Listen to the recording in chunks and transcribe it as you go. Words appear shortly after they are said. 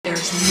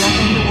There's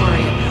nothing to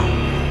worry about.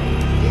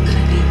 You're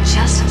gonna be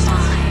just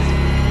fine.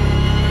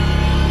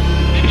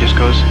 She just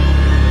goes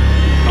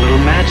a little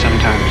mad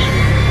sometimes.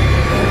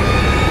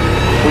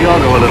 We all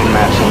go a little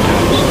mad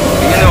sometimes.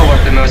 Do you know what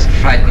the most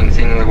frightening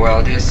thing in the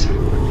world is?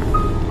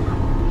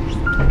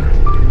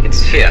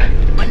 It's fear.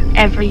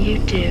 Whatever you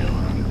do,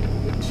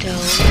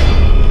 don't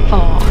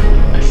fall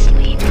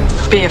asleep.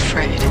 Be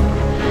afraid.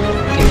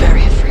 Be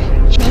very afraid.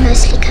 They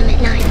mostly come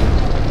at night.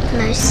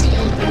 Mostly.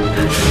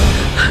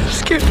 I'm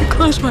scared to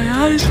close my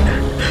eyes.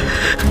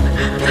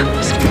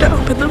 I'm scared to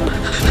open them. I'm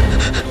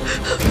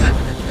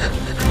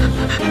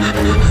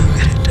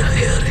gonna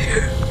die out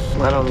here.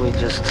 Why don't we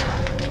just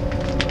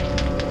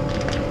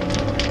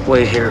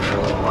wait here for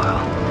a little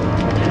while?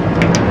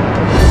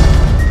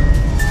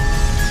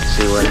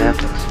 See what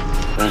happens.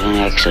 What an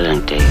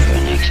excellent day for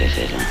an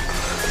exorcism.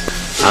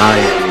 I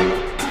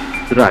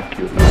am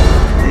Dracula.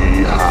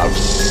 We have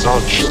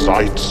such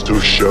sights to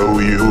show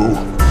you.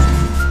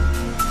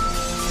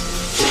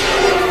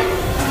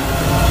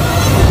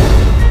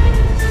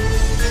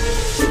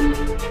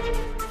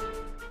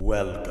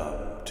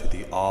 Welcome to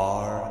the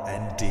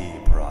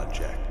R&D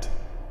Project.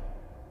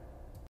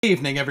 Good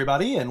evening,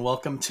 everybody, and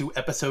welcome to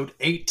episode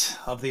 8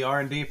 of the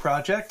R&D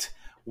Project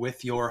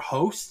with your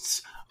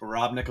hosts,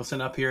 Rob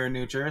Nicholson up here in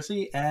New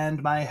Jersey,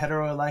 and my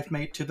hetero life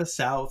mate to the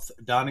south,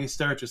 Donnie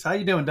Sturgis. How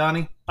you doing,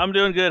 Donnie? I'm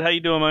doing good. How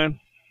you doing, man?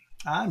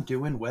 I'm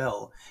doing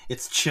well.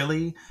 It's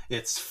chilly.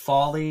 It's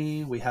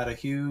fall-y. We had a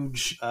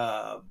huge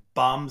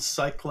bomb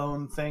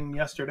cyclone thing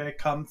yesterday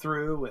come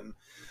through, and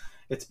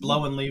it's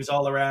blowing leaves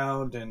all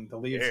around, and the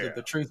leaves,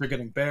 the trees are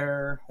getting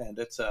bare, and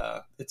it's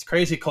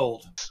crazy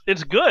cold.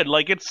 It's good.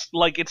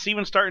 It's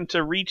even starting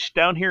to reach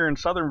down here in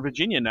Southern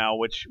Virginia now,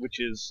 which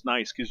is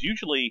nice because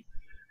usually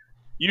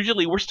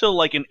we're still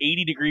like in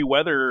 80-degree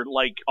weather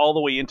like all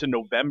the way into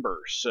November.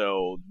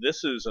 So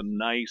this is a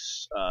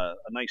nice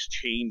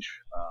change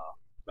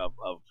of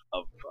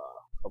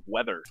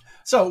weather.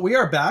 So we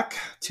are back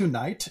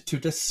tonight to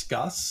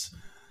discuss.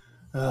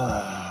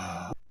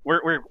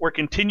 We're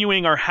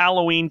continuing our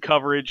Halloween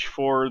coverage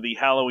for the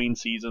Halloween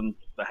season,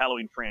 the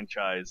Halloween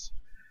franchise,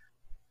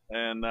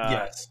 and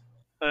yes,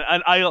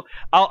 and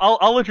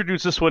I'll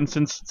introduce this one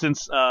since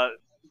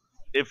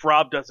if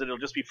Rob does it, it'll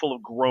just be full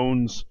of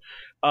groans.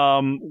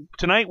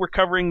 Tonight we're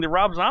covering the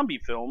Rob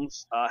Zombie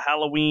films,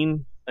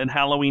 Halloween and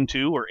Halloween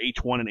 2, or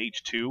H1 and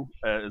H2,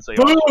 as they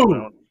also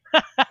known.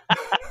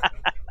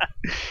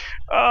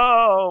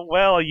 Oh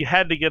well, you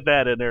had to get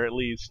that in there at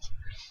least.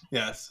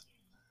 Yes.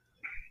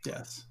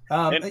 Yes.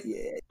 And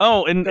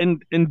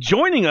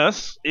joining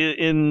us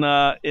in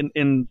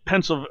from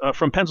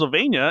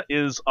Pennsylvania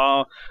is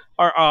our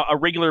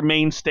regular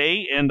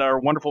mainstay and our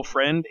wonderful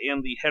friend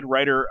and the head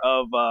writer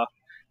of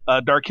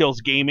Dark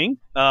Hills Gaming,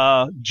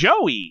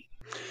 Joey.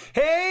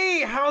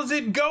 Hey, how's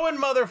it going,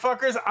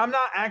 motherfuckers? I'm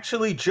not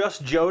actually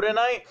just Joe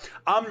tonight.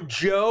 I'm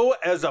Joe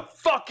as a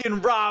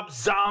fucking Rob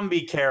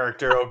Zombie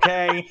character,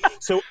 okay?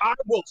 So I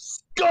will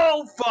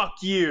skull fuck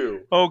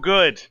you. Oh,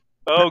 good.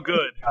 Oh,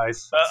 good,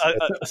 guys.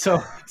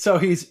 So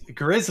he's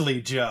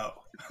Grizzly Joe.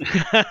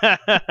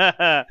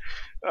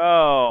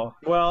 Oh,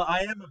 well,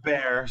 I am a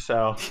bear,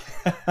 so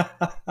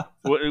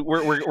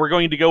we're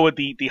going to go with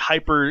the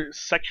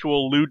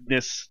hypersexual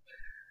lewdness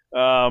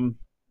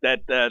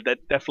that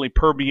definitely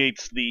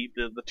permeates the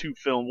two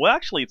film. Well,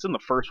 actually, it's in the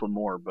first one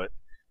more, but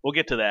we'll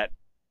get to that.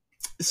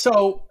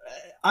 So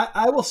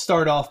I will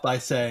start off by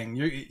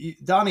saying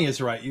Donnie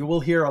is right. You will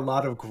hear a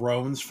lot of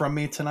groans from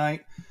me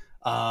tonight.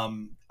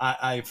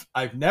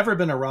 I've never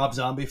been a Rob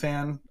Zombie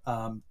fan.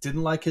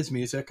 Didn't like his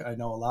music. I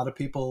know a lot of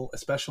people,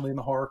 especially in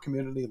the horror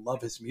community,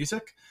 love his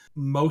music.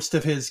 Most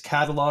of his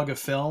catalog of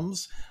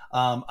films,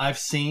 I've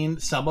seen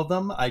some of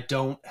them. I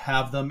don't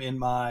have them in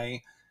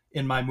my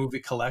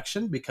movie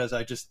collection because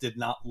I just did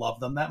not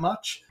love them that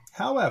much.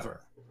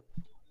 However,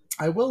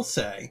 I will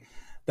say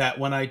that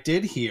when I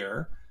did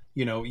hear,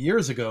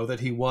 years ago that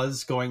he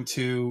was going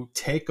to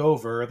take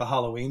over the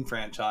Halloween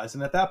franchise,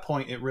 and at that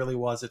point it really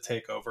was a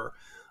takeover.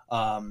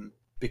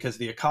 Because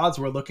the Akkads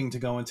were looking to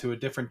go into a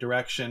different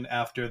direction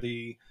after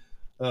the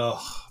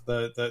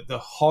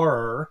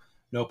horror,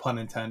 no pun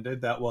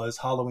intended, that was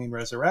Halloween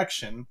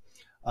Resurrection,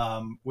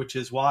 which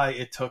is why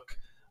it took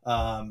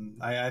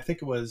I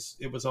think it was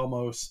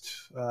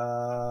almost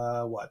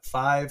 4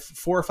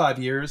 or 5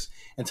 years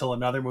until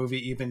another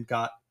movie even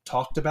got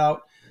talked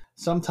about.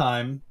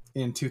 Sometime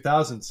in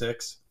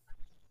 2006,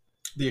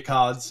 the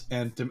Akkads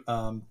and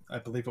I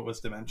believe it was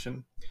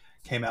Dimension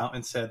came out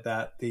and said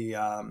that the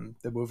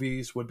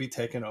movies would be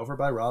taken over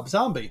by Rob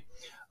Zombie.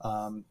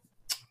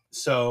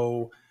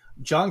 So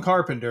John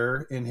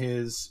Carpenter, in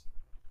his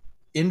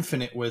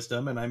infinite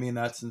wisdom, and I mean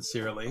that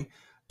sincerely,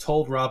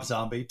 told Rob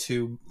Zombie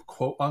to,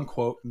 quote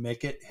unquote,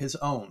 make it his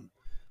own.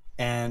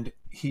 And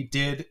he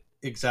did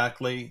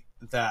exactly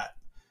that,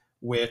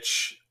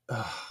 which,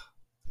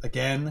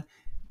 again,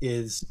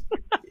 is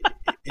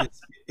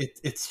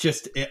it's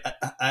just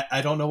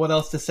I don't know what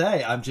else to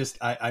say.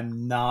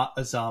 I'm not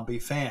a zombie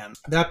fan.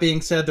 That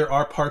being said, there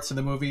are parts of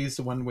the movies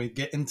when we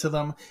get into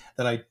them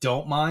that I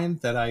don't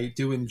mind, that I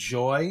do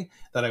enjoy,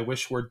 that I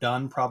wish were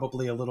done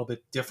probably a little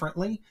bit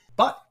differently.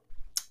 But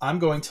I'm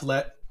going to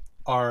let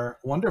our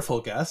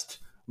wonderful guest,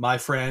 my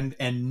friend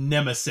and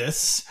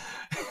nemesis,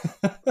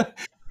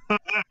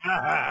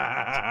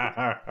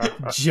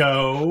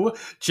 Joe,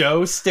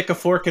 stick a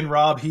fork in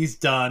Rob. He's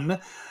done.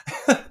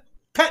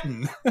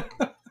 Pettine.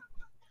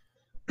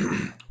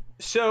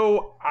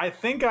 So I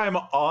think I'm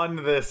on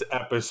this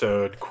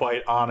episode,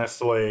 quite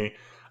honestly,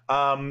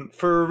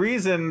 for a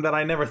reason that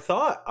I never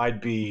thought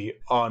I'd be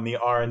on the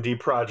R&D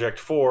project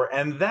for,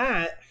 and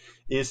that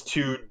is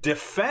to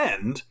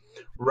defend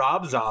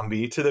Rob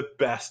Zombie to the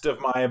best of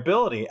my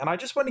ability. And I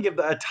just want to give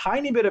a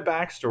tiny bit of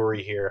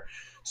backstory here.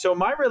 So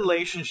my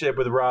relationship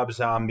with Rob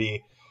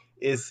Zombie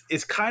is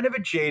kind of a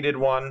jaded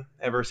one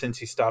ever since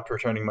he stopped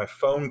returning my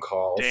phone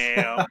calls.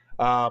 Damn.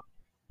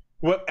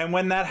 And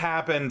when that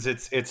happens,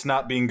 it's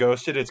not being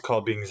ghosted; it's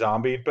called being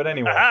zombied. But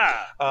anyway,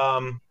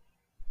 no,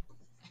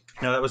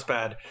 that was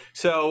bad.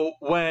 So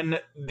when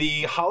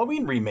the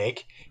Halloween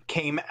remake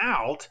came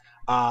out,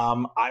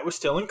 I was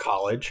still in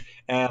college,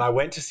 and I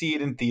went to see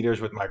it in theaters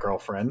with my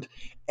girlfriend.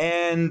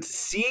 And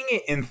seeing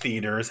it in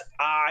theaters,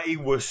 I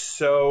was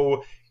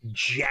so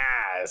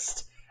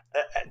jazzed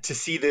to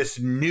see this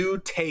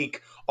new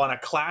take on a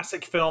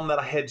classic film that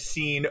I had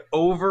seen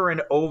over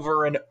and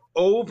over and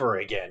over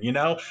again. You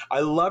know, I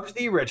loved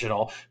the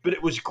original, but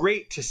it was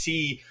great to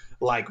see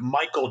like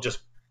Michael just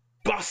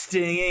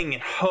busting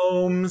in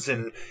homes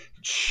and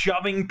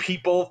shoving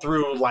people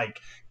through like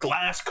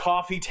glass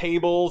coffee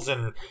tables,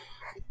 and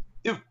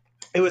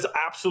it was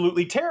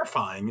absolutely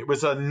terrifying. It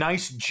was a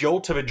nice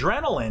jolt of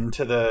adrenaline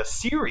to the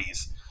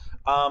series.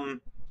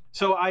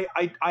 So I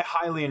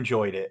highly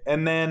enjoyed it.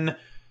 And then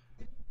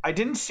I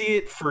didn't see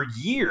it for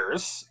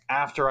years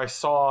after I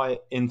saw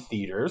it in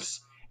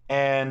theaters,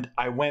 and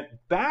I went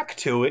back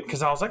to it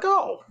because I was like,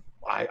 oh,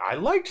 I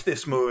liked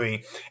this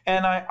movie,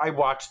 and I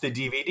watched the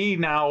DVD.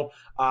 Now,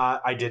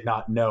 I did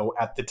not know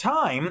at the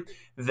time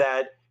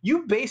that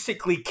you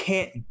basically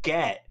can't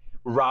get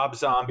Rob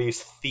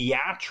Zombie's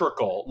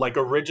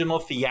original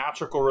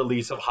theatrical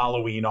release of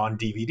Halloween on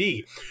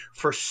DVD.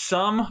 For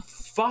some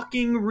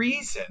fucking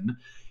reason,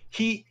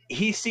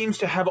 he seems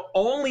to have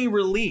only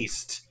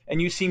released,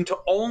 and you seem to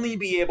only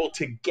be able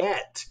to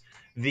get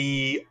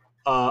the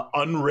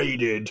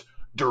unrated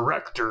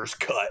director's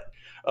cut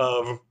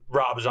of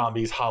Rob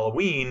Zombie's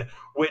Halloween,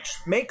 which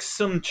makes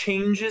some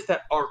changes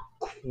that are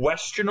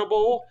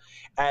questionable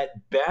at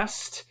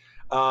best.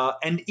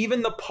 And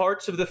even the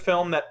parts of the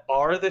film that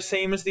are the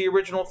same as the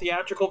original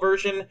theatrical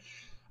version,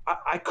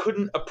 I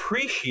couldn't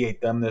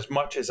appreciate them as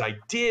much as I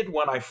did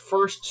when I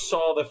first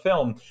saw the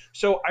film.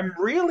 So I'm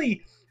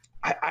really...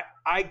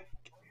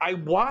 I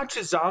watch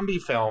a zombie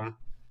film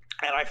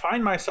and I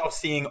find myself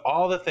seeing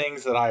all the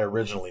things that I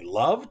originally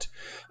loved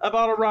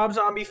about a Rob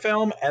Zombie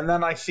film, and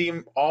then I see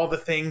all the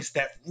things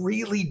that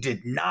really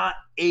did not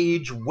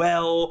age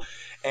well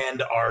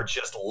and are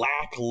just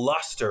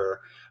lackluster.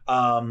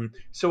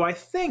 So I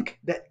think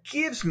that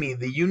gives me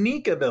the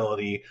unique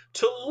ability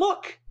to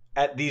look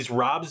at these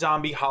Rob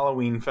Zombie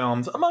Halloween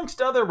films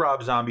amongst other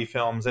Rob Zombie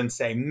films and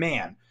say,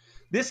 man,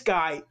 this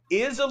guy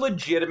is a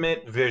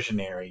legitimate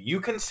visionary. You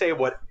can say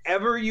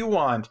whatever you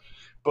want,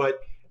 but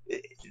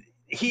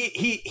he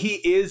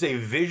is a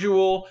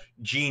visual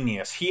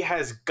genius. He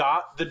has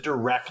got the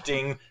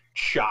directing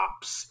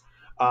chops.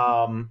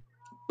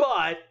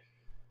 But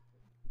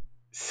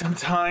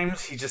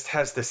sometimes he just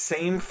has the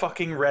same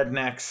fucking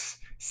rednecks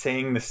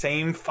saying the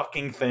same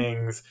fucking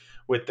things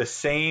with the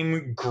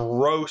same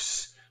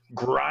gross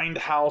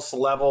grindhouse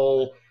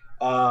level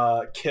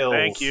kills.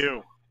 Thank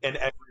you. In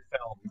every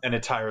film, and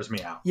it tires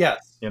me out.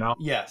 Yes, you know.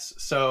 Yes.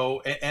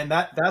 So, and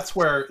that's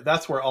where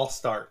I'll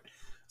start.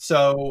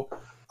 So,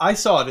 I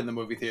saw it in the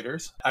movie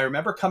theaters. I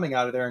remember coming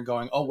out of there and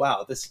going, "Oh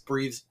wow, this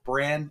breathes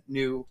brand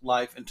new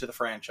life into the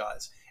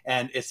franchise,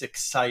 and it's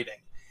exciting."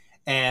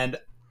 And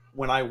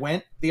when I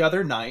went the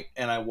other night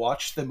and I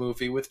watched the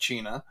movie with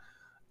Gina,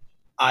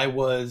 I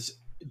was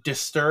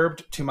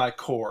disturbed to my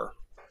core.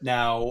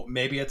 Now,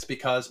 maybe it's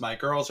because my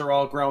girls are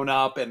all grown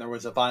up and there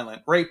was a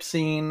violent rape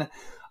scene.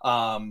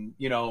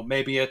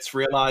 Maybe it's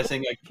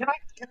realizing.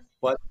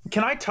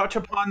 Can I touch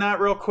upon that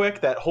real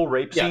quick? That whole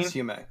rape scene. Yes,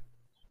 you may.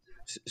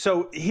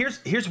 So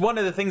here's one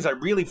of the things I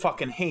really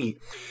fucking hate.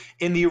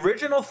 In the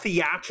original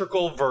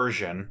theatrical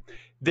version,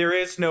 there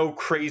is no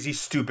crazy,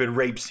 stupid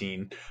rape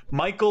scene.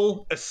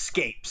 Michael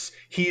escapes.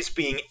 He's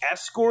being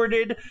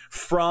escorted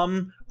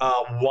from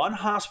one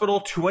hospital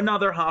to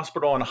another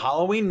hospital on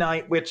Halloween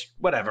night, which,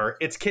 whatever,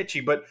 it's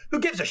kitschy, but who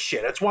gives a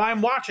shit? That's why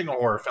I'm watching a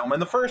horror film in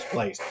the first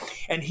place.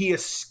 And he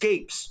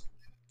escapes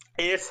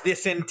It's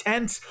this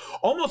intense,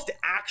 almost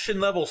action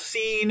level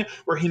scene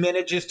where he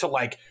manages to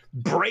like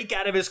break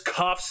out of his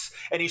cuffs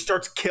and he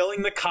starts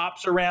killing the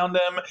cops around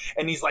him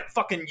and he's like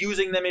fucking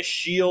using them as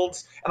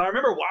shields. And I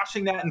remember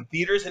watching that in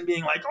theaters and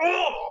being like,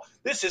 oh,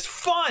 this is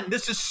fun.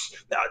 This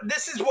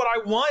is what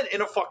I want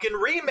in a fucking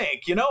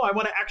remake. You know, I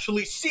want to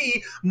actually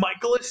see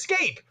Michael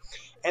escape.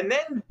 And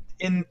then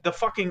in the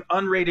fucking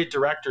unrated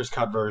director's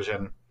cut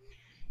version,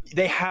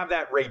 they have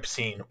that rape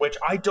scene, which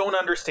I don't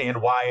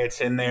understand why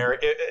it's in there.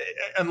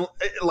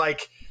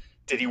 Like,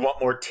 did he want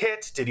more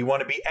tits? Did he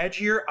want to be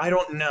edgier? I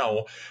don't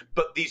know.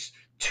 But these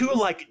two,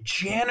 like,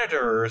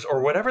 janitors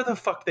or whatever the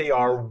fuck they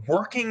are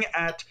working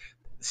at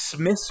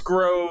Smith's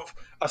Grove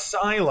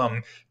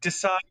Asylum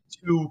decide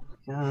to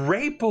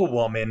rape a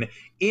woman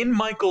in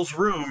Michael's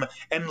room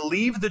and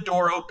leave the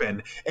door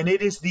open. And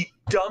it is the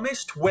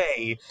dumbest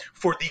way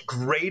for the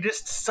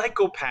greatest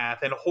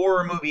psychopath in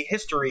horror movie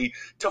history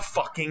to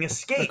fucking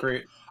escape.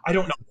 Agreed. I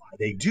don't know why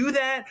they do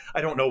that.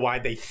 I don't know why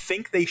they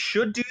think they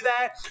should do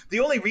that. The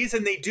only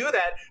reason they do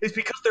that is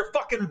because they're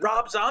fucking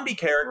Rob Zombie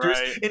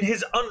characters in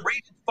his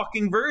unrated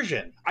fucking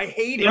version. I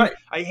hate it. Right.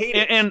 I hate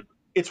it. And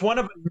it's one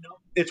of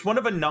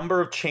a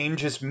number of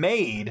changes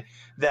made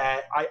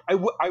that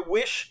I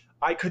wish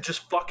I could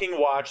just fucking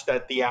watch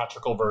that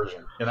theatrical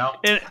version, you know.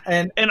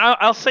 And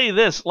I'll say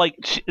this, like,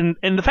 and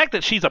the fact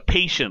that she's a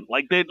patient,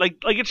 like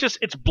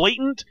it's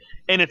blatant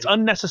and it's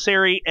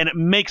unnecessary and it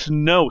makes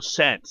no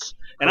sense.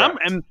 And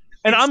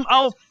Correct.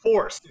 I'll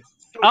forced.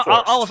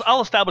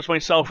 I'll establish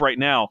myself right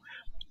now.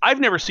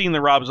 I've never seen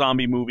the Rob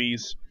Zombie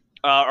movies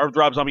or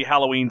Rob Zombie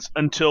Halloweens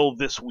until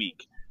this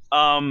week.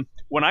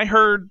 When I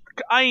heard,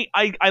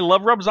 I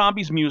love Rob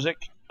Zombie's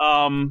music.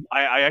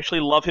 I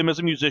actually love him as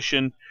a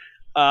musician.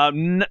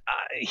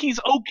 He's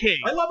okay.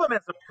 I love him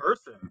as a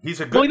person. He's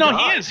a good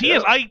guy. He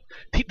is.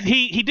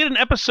 He did an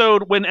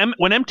episode when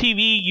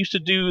MTV used to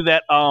do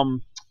that.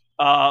 Well,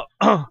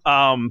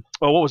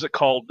 what was it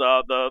called?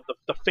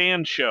 The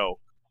fan show,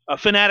 a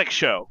Fanatic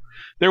show.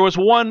 There was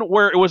one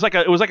where it was like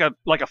a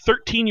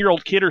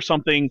 13-year-old kid or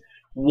something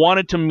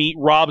wanted to meet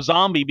Rob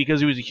Zombie because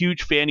he was a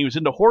huge fan. He was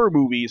into horror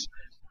movies.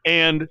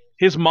 And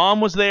his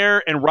mom was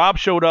there, and Rob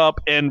showed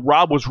up, and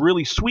Rob was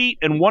really sweet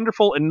and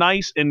wonderful and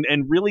nice and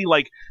really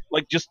like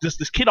just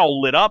this kid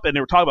all lit up, and they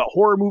were talking about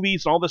horror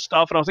movies and all this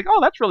stuff, and I was like, oh,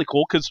 that's really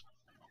cool, because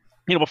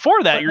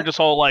before that you're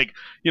just all like,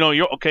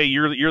 you're okay,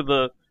 you're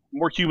the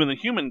more human than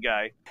human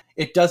guy.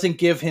 It doesn't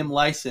give him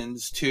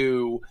license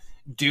to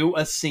do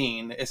a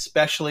scene,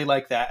 especially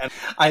like that. And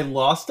I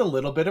lost a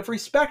little bit of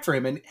respect for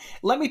him. And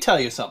let me tell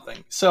you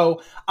something.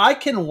 So I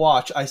can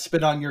watch I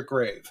Spit on Your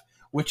Grave,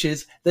 which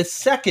is the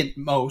second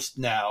most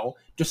now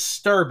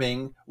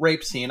disturbing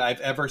rape scene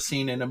I've ever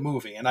seen in a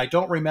movie. And I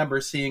don't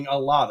remember seeing a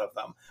lot of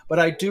them, but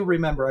I do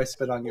remember I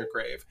Spit on Your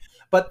Grave.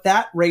 But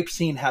that rape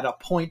scene had a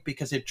point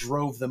because it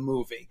drove the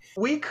movie.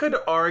 We could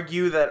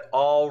argue that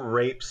all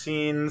rape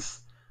scenes,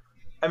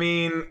 I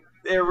mean,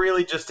 they're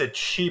really just a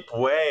cheap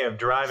way of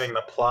driving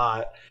the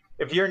plot.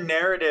 If your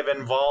narrative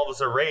involves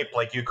a rape,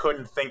 like, you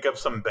couldn't think of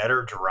some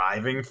better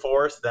driving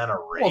force than a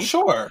rape? Well,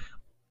 sure.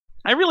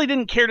 I really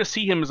didn't care to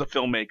see him as a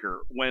filmmaker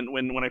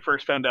when I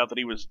first found out that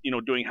he was,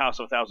 doing House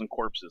of a Thousand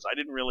Corpses. I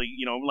didn't really,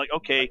 like,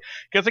 okay,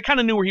 because I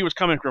kind of knew where he was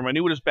coming from. I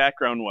knew what his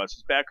background was.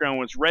 His background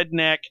was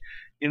redneck,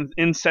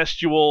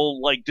 incestual,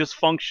 like,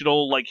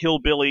 dysfunctional, like,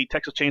 hillbilly,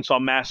 Texas Chainsaw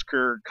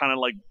Massacre, kind of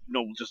like,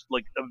 just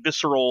like a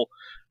visceral,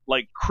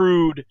 like,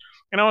 crude,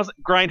 and I was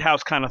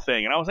Grindhouse kind of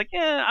thing. And I was like,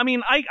 yeah, I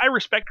mean, I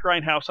respect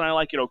Grindhouse and I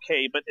like it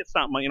okay, but it's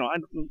not my,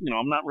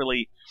 I'm not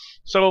really.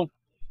 So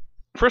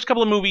first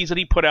couple of movies that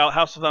he put out,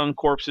 House of Thousand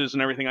Corpses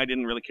and everything, I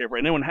didn't really care for.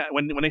 And then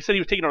when they said he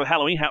was taking over the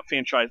Halloween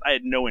franchise, I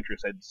had no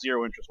interest. I had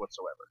zero interest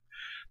whatsoever.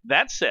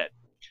 That said,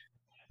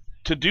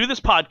 to do this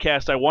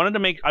podcast, I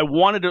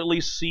wanted to at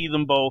least see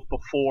them both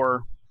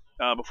before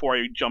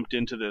I jumped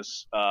into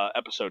this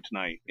episode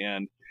tonight.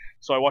 And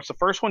so I watched the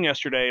first one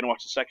yesterday and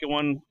watched the second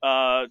one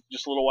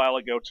just a little while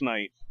ago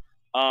tonight.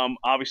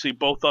 Obviously,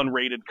 both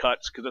unrated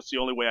cuts because that's the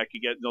only way I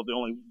could get the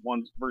only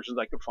versions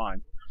I could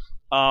find.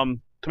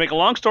 To make a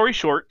long story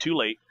short, too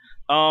late.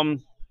 The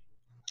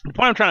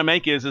point I'm trying to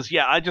make is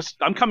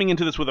I'm coming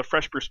into this with a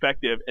fresh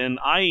perspective, and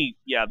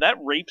that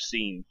rape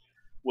scene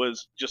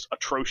was just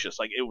atrocious.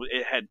 Like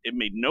it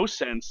made no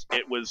sense.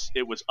 It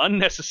was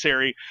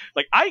unnecessary.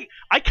 Like I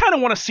kind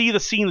of want to see the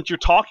scene that you're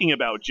talking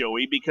about,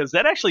 Joey, because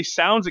that actually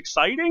sounds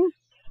exciting,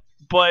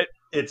 but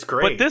it's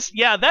great. But this,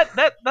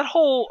 that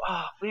whole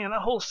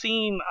that whole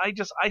scene,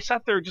 I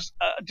sat there just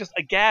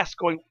aghast,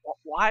 going,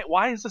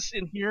 why is this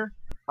in here?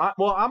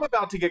 Well, I'm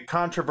about to get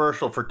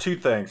controversial for two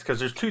things, because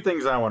there's two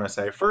things I want to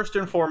say. First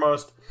and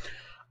foremost,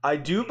 I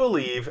do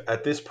believe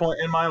at this point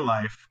in my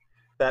life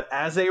that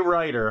as a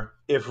writer,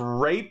 if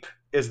rape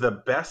is the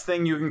best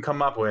thing you can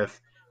come up with,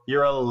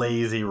 you're a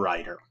lazy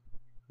writer.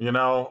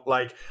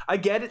 Like, I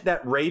get it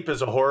that rape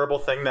is a horrible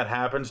thing that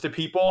happens to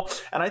people,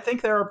 and I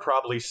think there are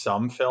probably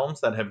some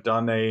films that have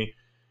done a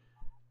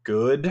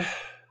good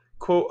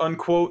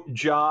quote-unquote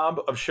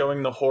job of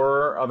showing the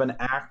horror of an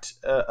act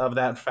of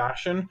that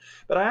fashion.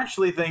 But I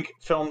actually think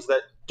films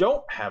that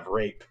don't have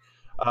rape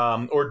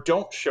or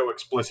don't show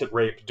explicit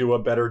rape do a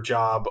better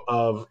job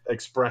of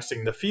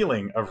expressing the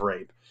feeling of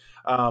rape.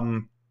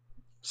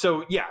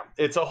 So yeah,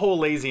 it's a whole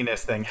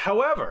laziness thing.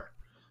 However,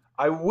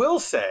 I will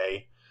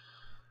say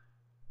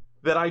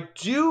that I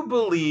do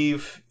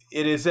believe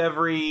it is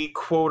every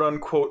quote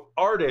unquote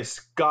artist's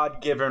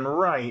God-given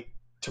right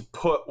to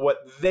put what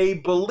they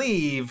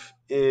believe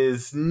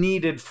is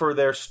needed for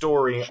their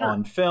story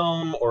on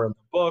film or in the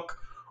book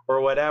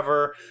or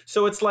whatever.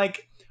 So it's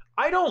like,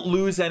 I don't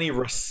lose any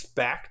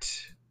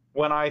respect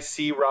when I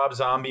see Rob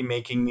Zombie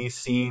making these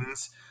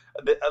scenes.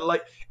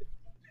 Like,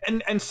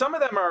 and some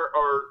of them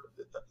are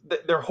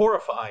they're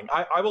horrifying.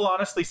 I will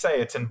honestly say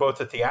it's in both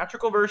the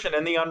theatrical version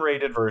and the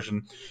unrated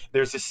version.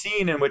 There's a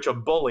scene in which a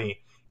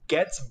bully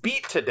gets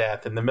beat to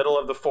death in the middle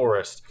of the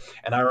forest.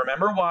 And I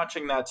remember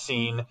watching that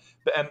scene,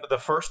 and the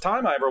first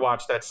time I ever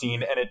watched that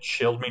scene, and it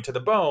chilled me to the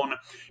bone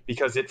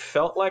because it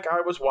felt like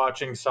I was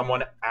watching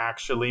someone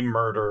actually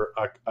murder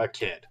a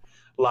kid.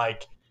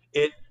 Like,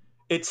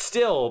 it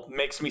still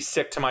makes me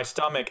sick to my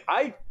stomach.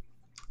 I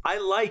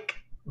like,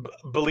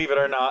 believe it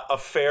or not, a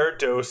fair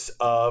dose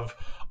of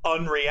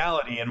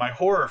unreality in my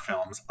horror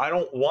films. I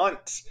don't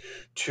want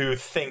to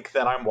think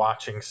that I'm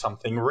watching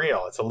something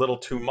real. It's a little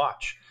too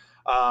much.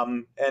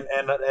 And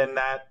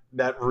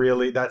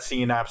that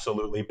scene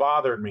absolutely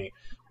bothered me.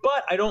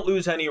 But I don't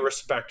lose any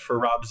respect for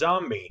Rob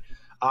Zombie.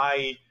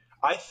 I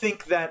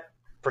think that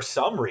for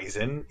some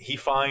reason he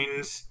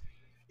finds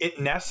it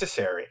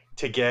necessary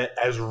to get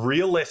as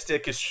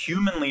realistic as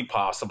humanly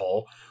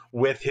possible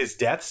with his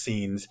death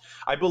scenes.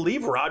 I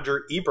believe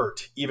Roger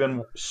Ebert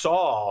even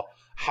saw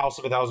House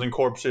of a Thousand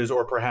Corpses,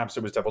 or perhaps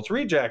it was Devil's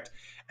Reject,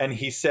 and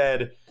he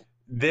said,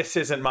 "This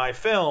isn't my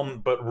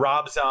film, but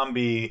Rob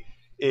Zombie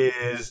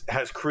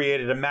has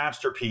created a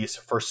masterpiece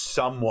for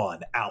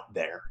someone out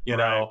there." You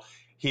know,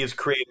 he has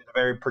created a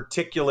very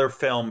particular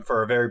film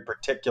for a very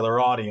particular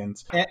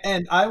audience.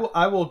 And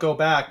I will go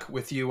back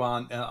with you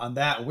on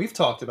that. We've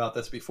talked about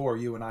this before,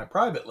 you and I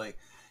privately,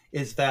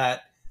 is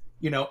that,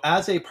 you know,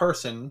 as a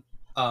person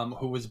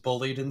who was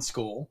bullied in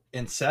school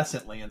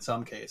incessantly in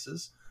some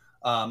cases,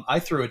 I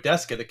threw a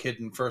desk at a kid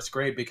in first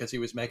grade because he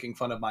was making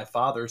fun of my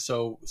father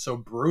so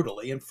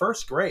brutally in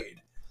first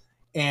grade.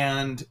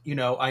 And, you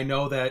know, I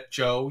know that,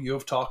 Joe, you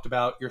have talked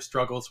about your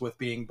struggles with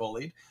being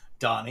bullied.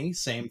 Donnie,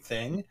 same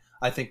thing.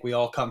 I think we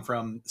all come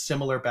from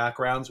similar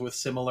backgrounds with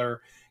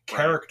similar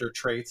character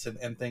traits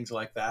and things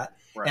like that.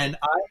 Right. And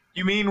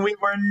you mean we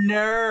were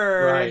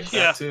nerds? Right,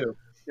 yeah. too.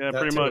 Yeah, That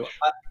pretty too. much.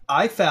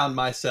 I found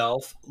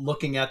myself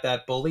looking at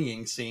that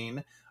bullying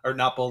scene, or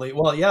not bullying.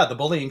 Well, yeah, the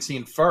bullying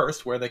scene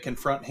first, where they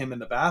confront him in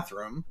the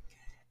bathroom.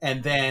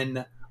 And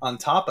then on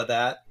top of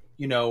that,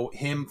 you know,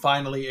 him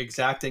finally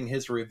exacting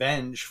his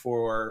revenge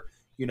for,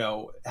 you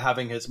know,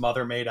 having his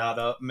mother made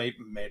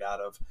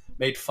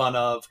fun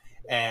of,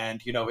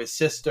 and, you know, his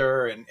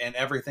sister and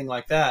everything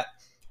like that.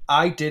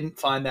 I didn't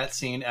find that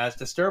scene as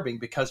disturbing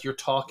because you're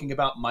talking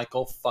about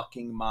Michael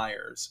fucking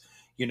Myers.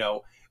 You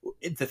know,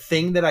 the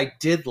thing that I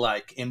did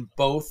like in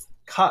both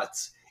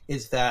cuts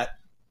is that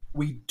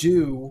we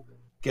do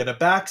get a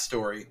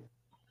backstory,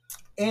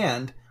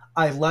 and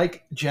I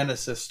like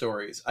Genesis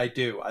stories. I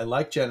do. I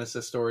like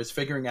Genesis stories,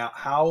 figuring out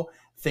how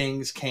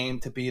things came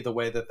to be the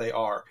way that they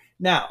are.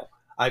 Now,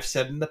 I've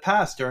said in the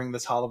past during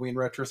this Halloween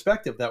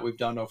retrospective that we've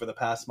done over the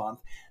past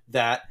month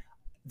that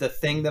the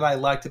thing that I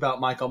liked about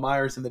Michael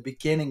Myers in the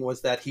beginning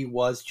was that he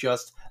was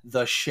just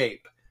the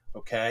shape,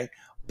 okay?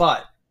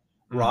 But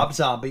Rob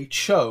Zombie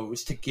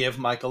chose to give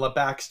Michael a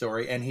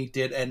backstory, and he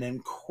did an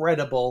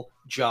incredible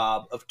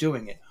job of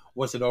doing it.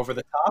 Was it over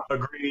the top?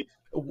 Agreed.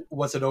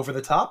 Was it over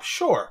the top?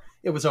 Sure,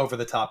 it was over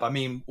the top. I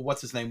mean,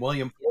 what's his name?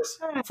 William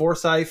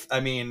Forsythe.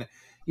 I mean,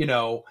 you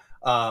know,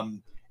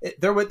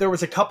 there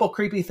was a couple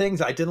creepy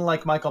things. I didn't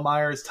like Michael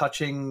Myers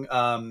touching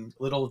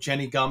little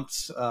Jenny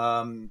Gump's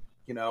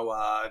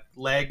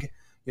leg,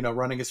 you know,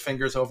 running his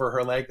fingers over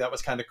her leg. That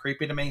was kind of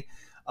creepy to me.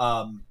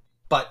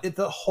 But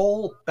the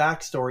whole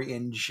backstory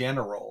in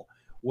general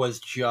was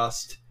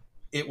just,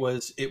 it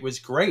was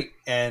great.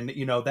 And,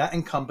 you know, that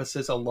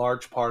encompasses a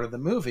large part of the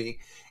movie.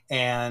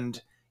 And,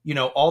 you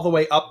know, all the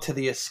way up to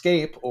the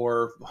escape,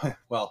 or,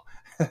 well,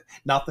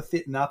 not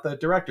the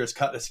director's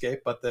cut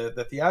escape, but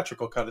the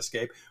theatrical cut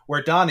escape,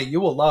 where, Donnie,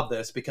 you will love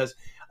this, because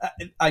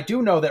I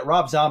do know that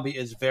Rob Zombie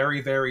is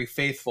very, very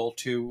faithful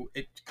to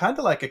it, kind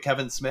of like a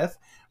Kevin Smith,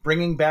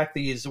 bringing back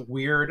these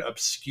weird,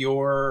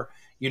 obscure,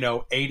 you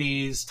know,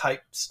 80s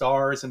type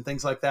stars and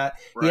things like that.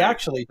 Right. He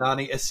actually,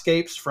 Donnie,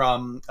 escapes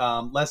from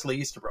Leslie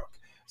Easterbrook.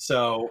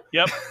 So,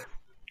 yep.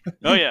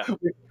 Oh yeah.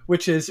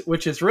 which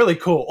is really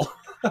cool.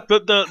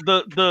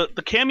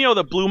 The cameo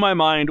that blew my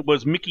mind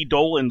was Mickey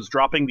Dolenz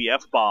dropping the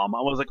F-bomb.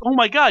 I was like, "Oh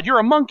my god, you're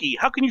a monkey.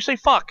 How can you say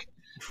fuck?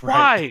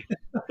 Right.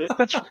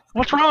 Why?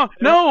 What's wrong?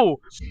 No."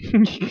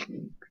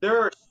 There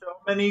are so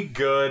many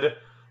good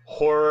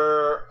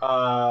horror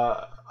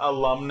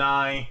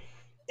alumni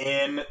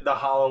in the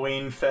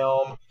Halloween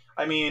film.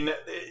 I mean,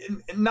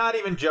 not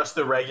even just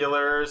the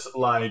regulars,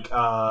 like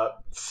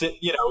Sid,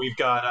 you know, we've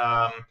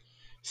got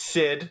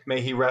Sid,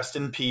 may he rest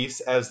in peace,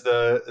 as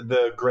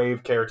the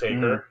grave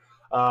caretaker.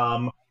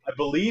 I I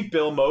believe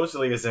Bill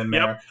Moseley is in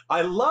there.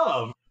 I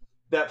love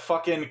that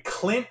fucking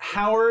Clint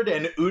Howard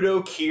and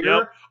Udo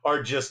Kier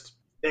are just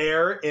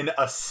there in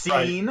a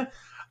scene.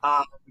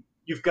 Right.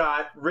 You've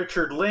got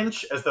Richard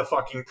Lynch as the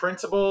fucking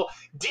principal.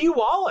 Dee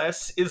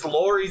Wallace is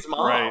Laurie's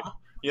mom,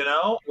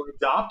 or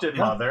adopted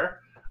mother.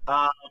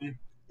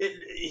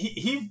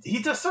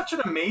 He does such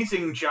an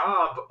amazing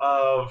job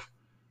of,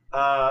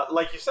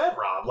 like you said,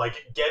 Rob,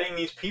 like getting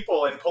these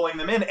people and pulling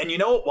them in. And you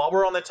know what? While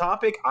we're on the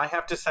topic, I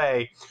have to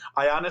say,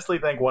 I honestly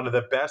think one of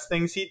the best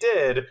things he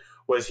did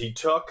was he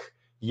took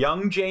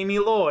young Jamie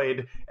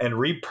Lloyd and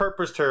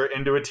repurposed her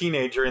into a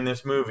teenager in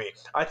this movie.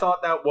 I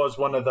thought that was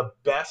one of the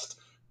best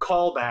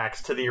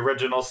callbacks to the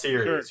original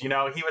series.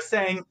 Sure. He was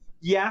saying,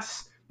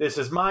 yes, this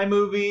is my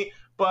movie,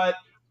 but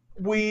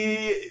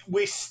we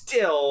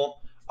still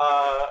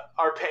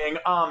are paying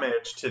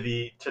homage to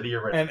the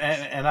original.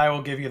 And I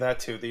will give you that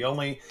too. The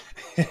only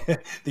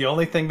the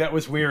only thing that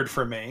was weird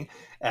for me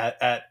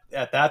at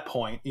that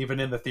point, even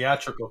in the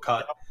theatrical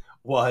cut,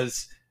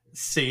 was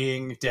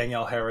seeing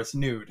Danielle Harris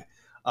nude.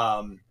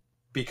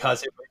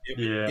 Because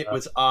it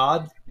was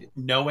odd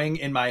knowing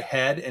in my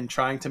head and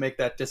trying to make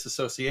that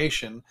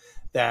disassociation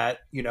that,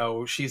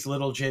 she's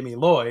little Jamie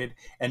Lloyd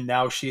and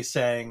now she's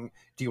saying,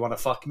 do you want to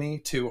fuck me,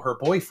 to her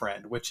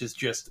boyfriend, which is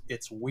just,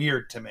 it's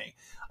weird to me.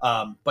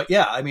 But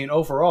yeah, I mean,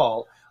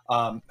 overall,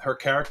 her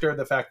character,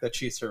 the fact that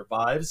she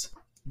survives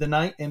the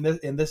night in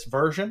this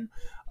version,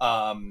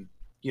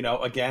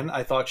 again,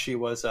 I thought she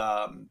was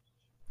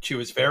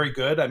very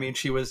good. I mean,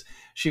 she was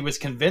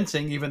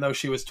convincing, even though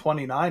she was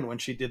 29 when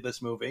she did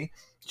this movie.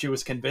 She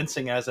was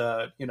convincing as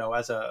a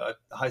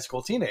high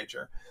school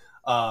teenager.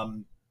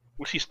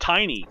 Well, she's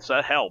tiny, so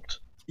that helped.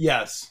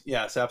 Yes,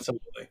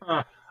 absolutely.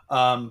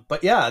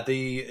 But yeah,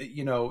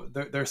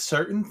 there's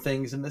certain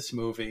things in this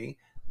movie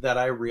that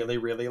I really,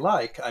 really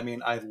like. I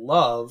mean, I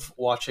love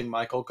watching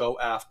Michael go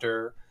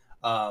after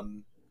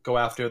the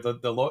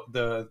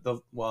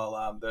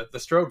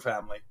Strode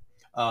family.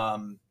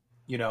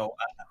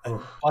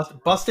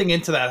 Busting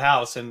into that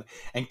house and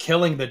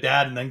killing the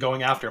dad and then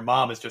going after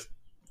mom is just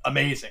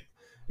amazing.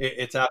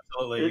 It's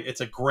absolutely, it's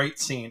a great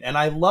scene. And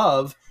I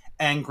love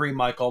angry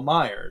Michael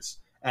Myers.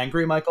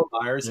 Angry Michael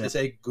Myers is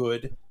a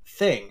good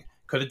thing.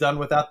 Could have done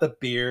without the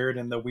beard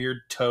and the weird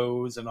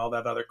toes and all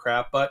that other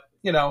crap. But,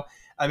 I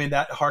mean,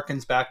 that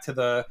harkens back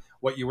to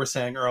what you were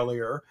saying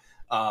earlier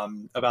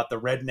about the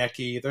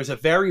rednecky. There's a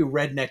very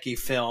rednecky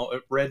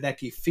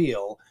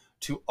feel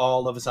to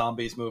all of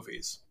Zombies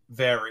movies.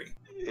 Very.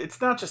 It's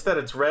not just that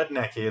it's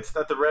rednecky, it's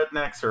that the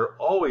rednecks are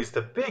always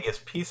the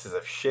biggest pieces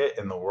of shit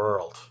in the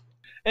world.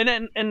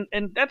 And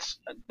that's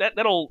a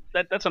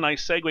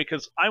nice segue,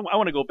 because I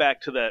want to go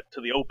back to the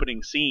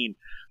opening scene.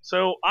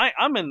 So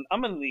I'm in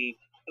the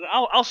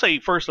I'll say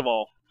first of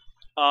all,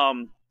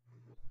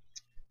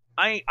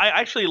 I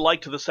actually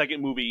liked the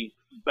second movie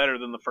better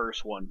than the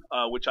first one,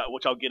 which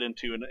I'll get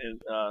into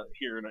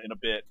here in a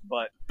bit.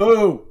 But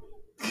boo,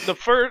 the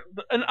first,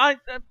 and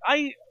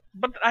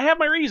but I have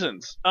my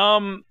reasons.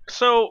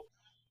 So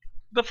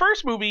the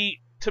first movie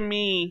to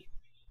me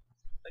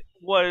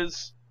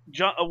was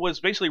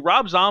basically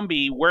Rob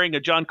Zombie wearing a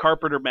John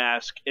Carpenter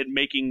mask and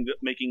making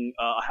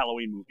a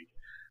Halloween movie.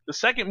 The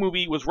second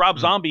movie was Rob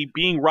Zombie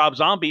being Rob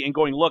Zombie and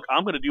going, look,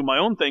 I'm going to do my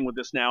own thing with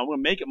this now. I'm going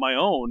to make it my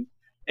own.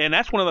 And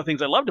that's one of the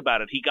things I loved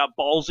about it. He got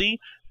ballsy.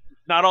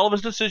 Not all of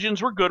his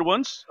decisions were good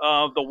ones.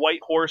 The white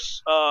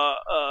horse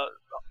that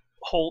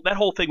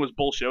whole thing was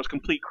bullshit. It was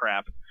complete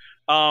crap.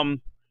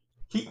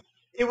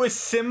 It was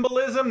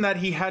symbolism that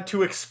he had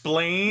to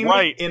explain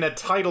in a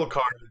title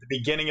card at the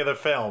beginning of the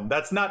film.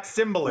 That's not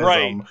symbolism.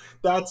 Right.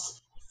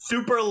 That's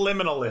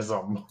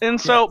superliminalism.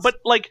 And so, but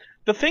like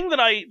what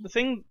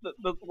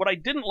I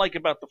didn't like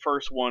about the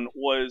first one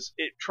was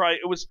it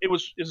was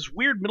this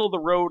weird middle of the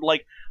road.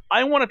 Like,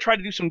 I want to try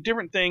to do some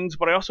different things,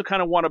 but I also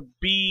kind of want to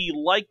be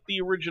like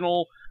the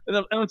original.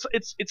 And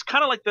it's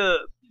kind of like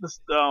oh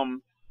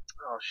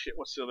shit,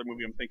 what's the other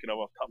movie I'm thinking of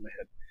off the top of my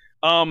head?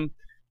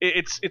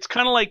 It's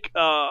kind of like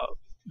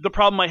the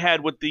problem I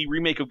had with the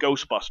remake of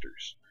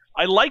Ghostbusters.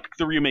 I like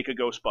the remake of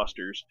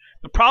Ghostbusters.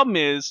 The problem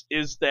is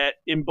that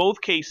in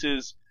both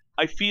cases,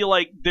 I feel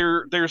like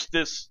there's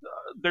this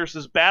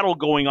battle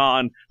going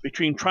on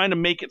between trying to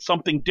make it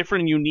something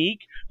different and unique,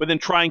 but then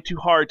trying too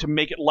hard to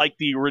make it like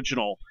the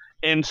original.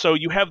 And so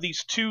you have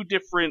these two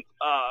different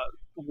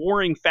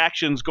warring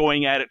factions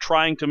going at it,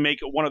 trying to make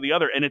it one or the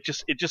other, and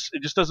it's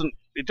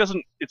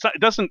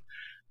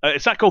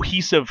not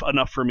cohesive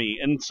enough for me.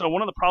 And so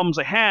one of the problems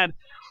I had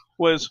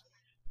was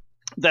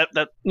that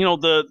the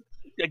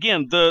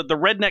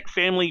redneck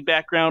family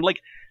background, like,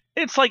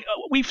 it's like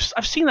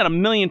I've seen that a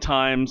million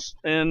times,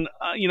 and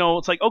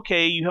it's like,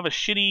 okay, you have a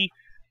shitty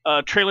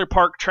trailer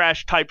park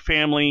trash type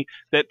family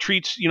that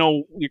treats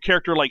your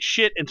character like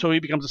shit until he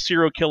becomes a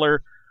serial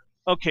killer.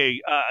 Okay,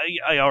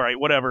 all right,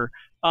 whatever.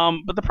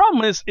 But the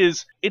problem is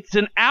it's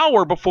an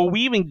hour before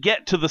we even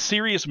get to the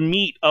serious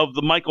meat of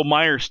the Michael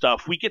Myers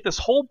stuff. We get this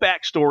whole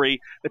backstory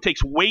that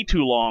takes way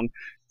too long.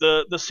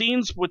 The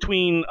scenes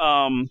between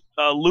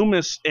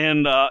Loomis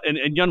and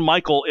young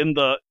Michael in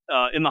the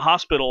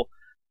hospital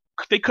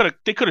they could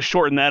have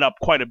shortened that up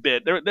quite a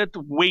bit. That's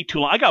way too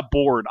long. I got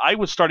bored. I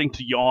was starting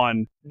to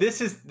yawn.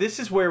 This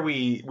is where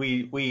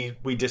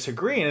we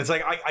disagree, and it's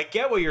like I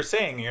get what you're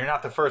saying. You're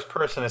not the first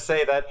person to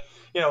say that.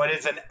 It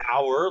is an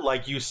hour,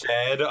 like you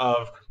said,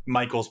 of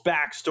Michael's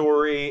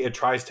backstory. It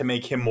tries to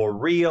make him more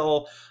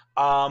real.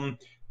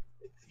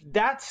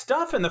 That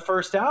stuff in the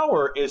first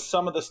hour is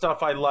some of the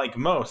stuff I like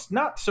most.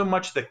 Not so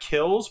much the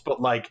kills,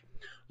 but like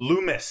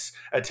Loomis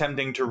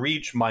attempting to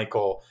reach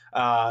Michael,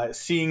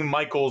 seeing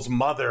Michael's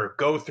mother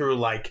go through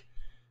like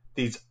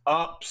these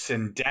ups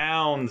and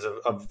downs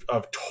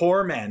of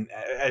torment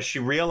as she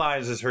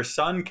realizes her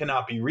son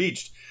cannot be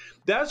reached.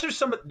 Those are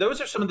some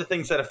of the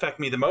things that affect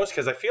me the most,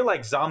 because I feel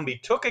like Zombie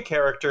took a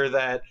character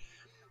that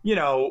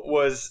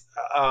was,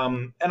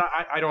 and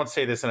I don't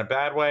say this in a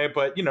bad way,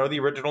 but, the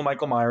original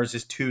Michael Myers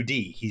is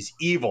 2D. He's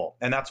evil,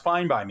 and that's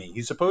fine by me.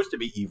 He's supposed to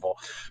be evil.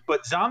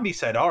 But Zombie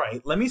said, all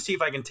right, let me see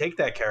if I can take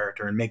that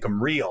character and make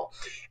him real.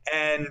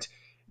 And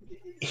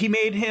he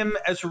made him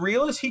as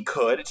real as he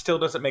could. It still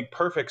doesn't make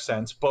perfect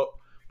sense, but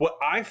what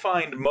I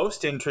find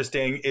most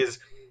interesting is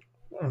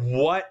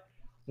what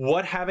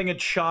having a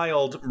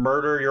child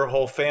murder your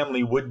whole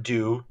family would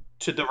do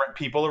to the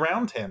people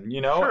around him,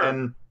 Sure.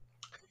 And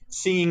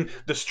seeing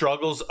the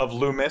struggles of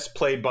Loomis,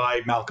 played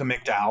by Malcolm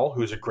McDowell,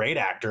 who's a great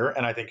actor,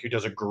 and I think who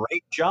does a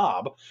great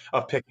job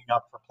of picking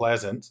up for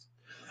Pleasance.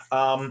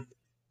 And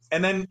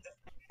then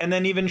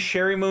even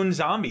Sherry Moon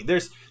Zombie.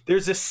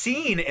 There's a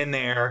scene in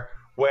there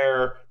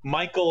where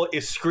Michael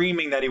is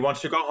screaming that he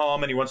wants to go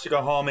home,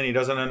 and he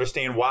doesn't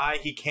understand why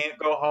he can't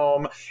go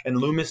home. And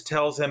Loomis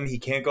tells him he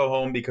can't go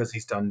home because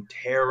he's done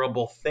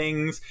terrible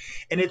things.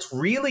 And it's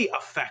really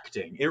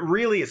affecting. It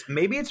really is.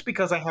 Maybe it's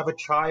because I have a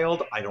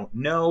child. I don't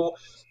know.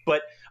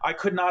 But I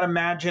could not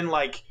imagine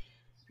like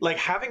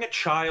having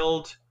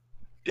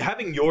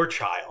your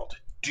child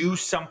do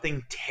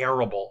something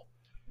terrible.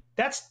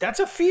 That's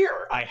a fear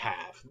I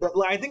have. But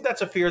I think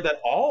that's a fear that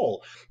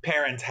all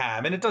parents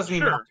have, and it doesn't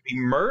even have to be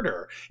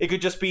murder. It could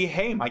just be,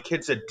 hey, my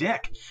kid's a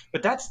dick.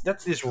 But that's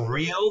this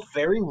real,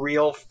 very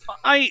real,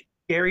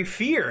 scary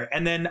fear.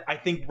 And then I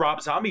think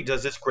Rob Zombie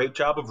does this great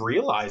job of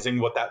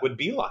realizing what that would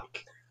be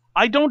like.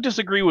 I don't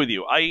disagree with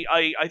you.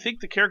 I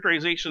think the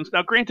characterizations.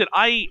 Now, granted,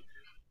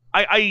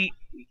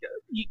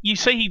 you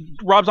say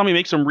Rob Zombie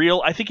makes him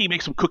real. I think he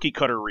makes him cookie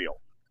cutter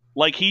real.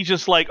 Like he's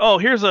just like, oh,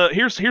 here's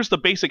the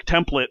basic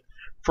template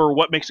for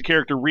what makes a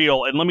character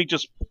real, and let me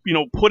just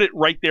put it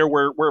right there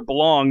where it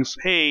belongs.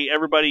 Hey,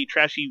 everybody,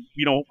 trashy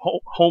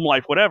home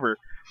life, whatever.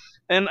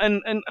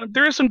 And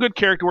there is some good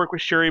character work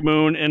with Sherry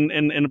Moon,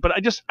 but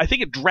I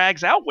think it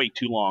drags out way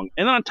too long.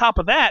 And then on top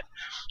of that,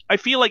 I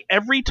feel like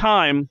every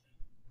time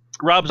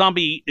Rob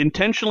Zombie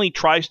intentionally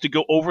tries to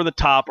go over the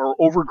top or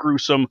over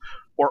gruesome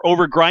or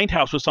over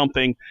Grindhouse with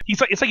something,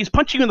 it's like he's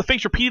punching you in the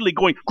face repeatedly,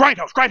 going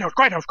Grindhouse, Grindhouse,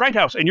 Grindhouse,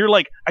 Grindhouse, and you're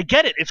like, I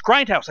get it, it's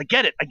Grindhouse, I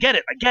get it, I get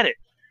it, I get it.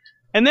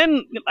 And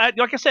then,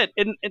 like I said,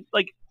 in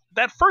like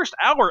that first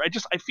hour,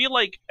 I feel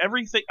like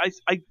everything.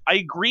 I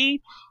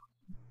agree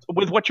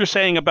with what you're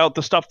saying about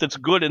the stuff that's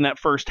good in that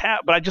first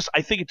half, but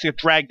I think it's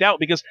dragged out,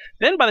 because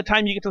then by the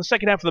time you get to the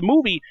second half of the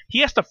movie,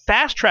 he has to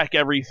fast track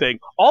everything.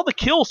 All the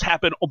kills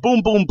happen,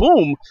 boom, boom,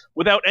 boom,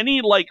 without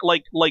any like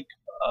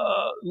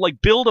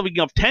building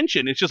of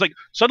tension. It's just like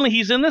suddenly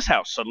he's in this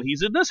house, suddenly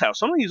he's in this house,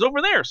 suddenly he's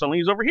over there, suddenly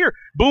he's over here,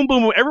 boom,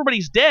 boom, boom,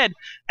 everybody's dead,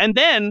 and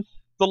then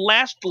the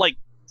last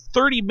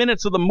 30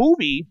 minutes of the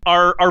movie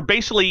are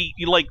basically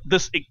like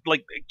this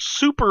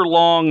super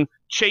long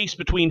chase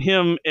between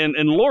him and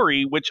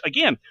Laurie, which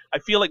again I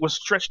feel like was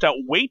stretched out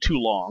way too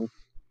long.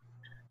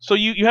 So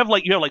you have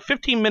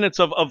 15 minutes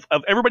of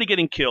everybody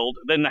getting killed,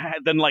 then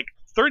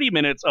 30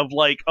 minutes of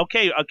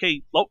okay,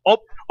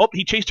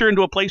 he chased her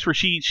into a place where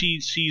she's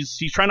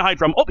trying to hide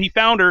from. Oh, he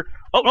found her.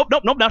 Oh,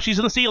 nope, now she's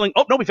in the ceiling.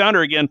 Oh, no, we found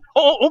her again.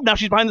 Oh, now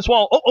she's behind this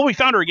wall. Oh, we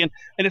found her again.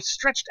 And it's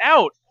stretched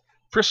out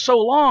for so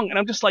long, and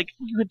I'm just like,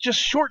 you could just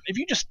shorten, if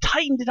you just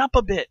tightened it up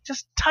a bit,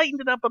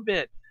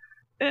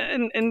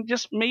 and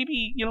just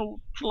maybe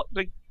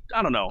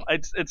I don't know,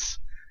 that's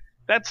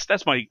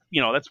my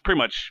that's pretty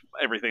much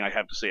everything I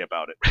have to say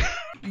about it.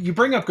 You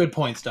bring up good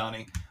points,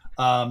 Donnie,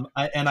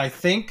 I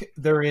think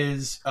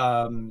there's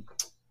the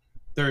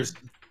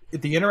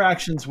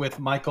interactions with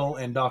Michael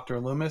and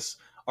Dr. Loomis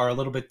are a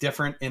little bit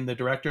different in the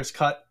director's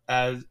cut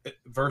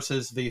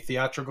versus the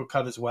theatrical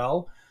cut as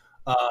well.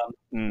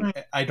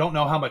 I don't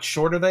know how much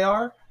shorter they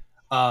are.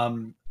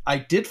 I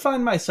did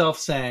find myself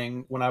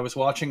saying when I was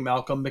watching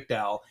Malcolm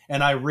McDowell,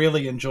 and I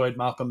really enjoyed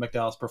Malcolm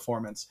McDowell's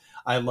performance.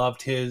 I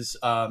loved his,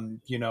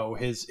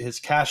 his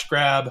cash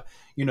grab,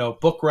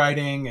 book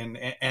writing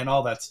and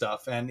all that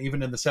stuff. And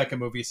even in the second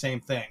movie,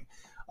 same thing.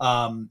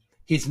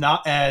 He's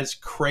not as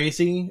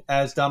crazy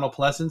as Donald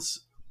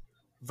Pleasance's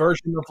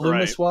version of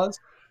Loomis was.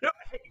 No,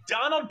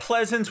 Donald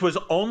Pleasance was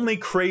only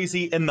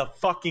crazy in the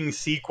fucking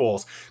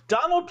sequels.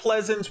 Donald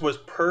Pleasance was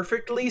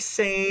perfectly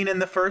sane in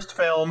the first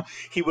film.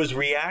 He was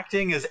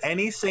reacting as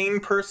any sane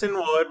person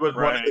would when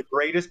one of the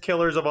greatest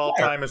killers of all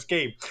time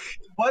escaped.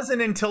 It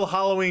wasn't until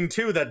Halloween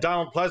 2 that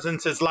Donald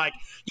Pleasance is like,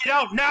 you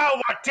don't know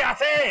what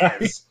death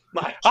is!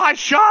 I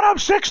shot him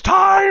 6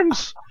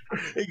 times!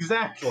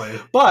 Exactly.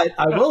 But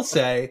I will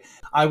say,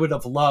 I would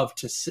have loved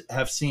to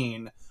have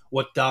seen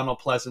what Donald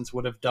Pleasance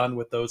would have done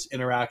with those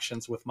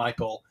interactions with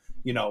Michael,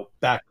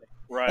 back then.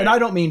 Right. And I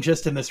don't mean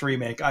just in this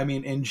remake. I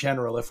mean in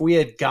general. If we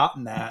had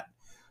gotten that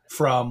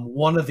from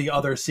one of the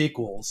other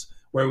sequels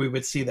where we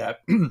would see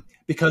that,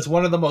 because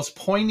one of the most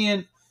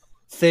poignant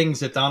things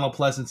that Donald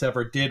Pleasance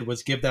ever did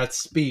was give that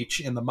speech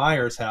in the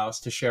Myers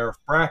house to Sheriff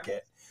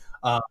Brackett.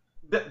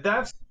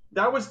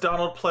 That was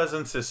Donald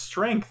Pleasance's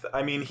strength.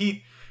 I mean,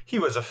 he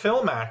was a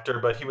film actor,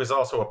 but he was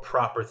also a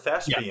proper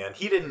thespian. Yeah.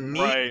 He didn't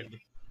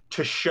need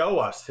to show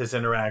us his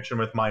interaction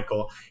with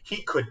Michael.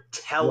 He could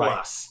tell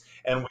us,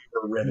 and we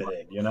were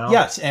riveted.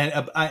 Yes, and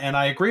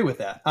I agree with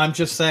that. I'm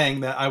just saying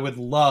that I would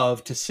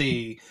love to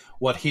see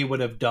what he would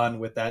have done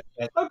with that.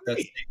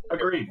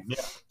 Agreed.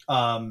 Yeah.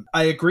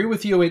 I agree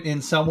with you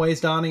in some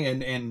ways, Donnie,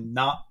 and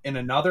not in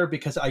another,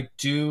 because I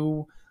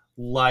do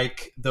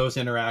like those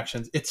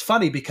interactions. It's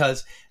funny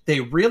because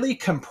they really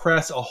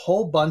compress a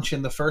whole bunch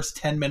in the first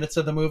 10 minutes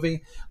of the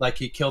movie. Like,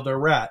 he killed a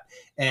rat,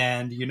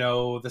 and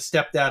the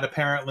stepdad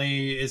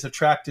apparently is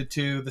attracted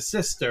to the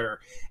sister,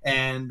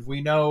 and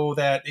we know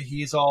that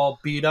he's all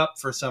beat up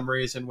for some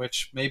reason,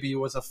 which maybe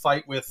was a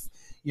fight with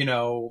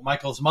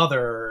Michael's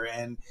mother,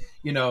 and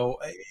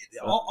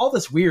all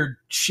this weird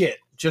shit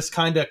just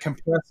kind of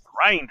compressed.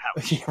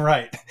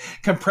 Right,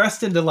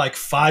 compressed into like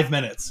 5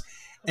 minutes,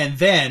 and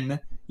then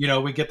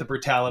we get the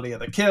brutality of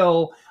the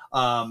kill,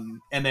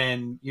 and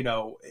then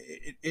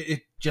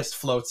it just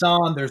floats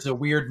on. There's a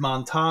weird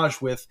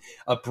montage with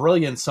a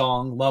brilliant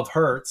song, "Love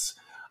Hurts,"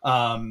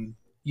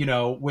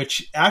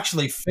 which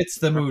actually fits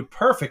the mood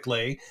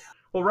perfectly.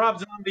 Well, Rob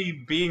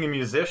Zombie, being a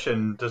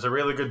musician, does a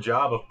really good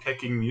job of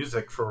picking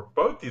music for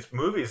both these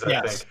movies,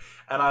 I think.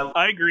 And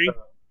I agree.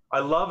 I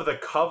love the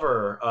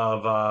cover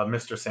of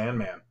Mr.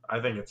 Sandman.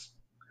 I think it's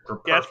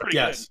perfect. Yeah, it's pretty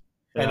good.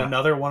 And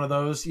another one of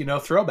those,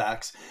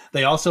 throwbacks.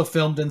 They also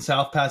filmed in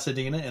South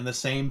Pasadena, in the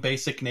same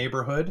basic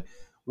neighborhood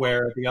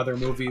where the other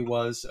movie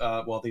was,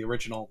 the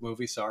original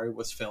movie,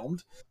 was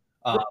filmed.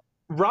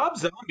 Rob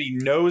Zombie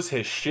knows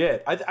his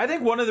shit. I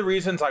think one of the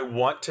reasons I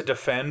want to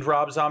defend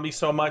Rob Zombie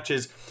so much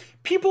is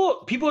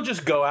people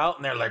just go out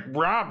and they're like,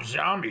 Rob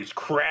Zombie's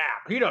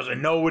crap. He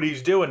doesn't know what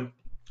he's doing.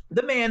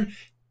 The man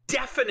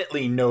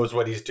definitely knows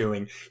what he's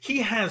doing.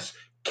 He has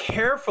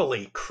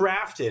carefully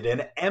crafted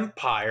an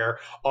empire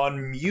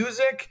on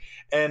music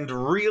and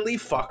really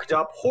fucked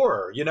up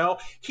horror.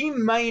 He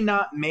may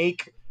not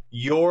make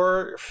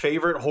your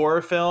favorite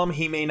horror film.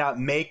 He may not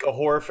make a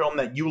horror film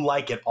that you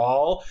like at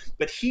all,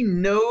 but he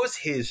knows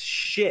his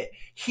shit.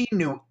 He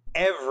knew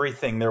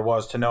everything there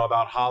was to know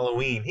about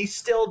Halloween. He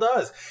still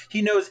does.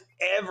 He knows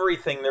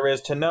everything there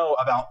is to know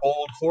about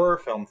old horror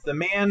films. The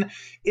man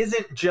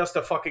isn't just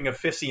a fucking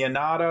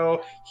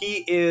aficionado.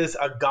 He is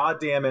a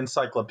goddamn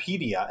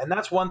encyclopedia. And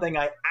that's one thing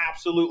I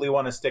absolutely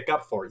want to stick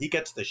up for. He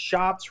gets the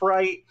shots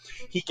right.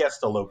 He gets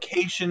the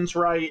locations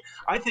right.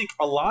 I think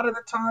a lot of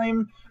the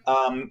time,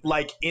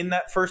 like in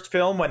that first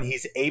film when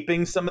he's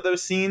aping some of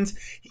those scenes,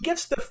 he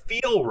gets the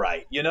feel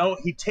right.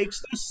 He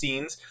takes those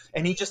scenes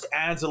and he just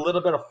adds a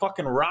little bit of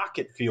fucking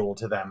rocket fuel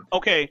to them.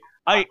 Okay.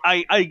 I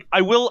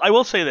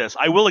will say this.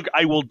 I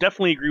will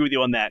definitely agree with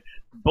you on that.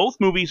 Both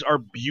movies are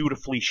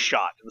beautifully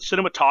shot. The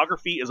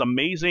cinematography is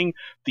amazing.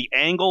 The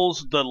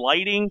angles, the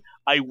lighting.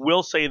 I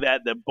will say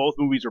that both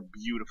movies are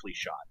beautifully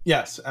shot.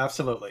 Yes,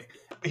 absolutely.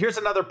 Here's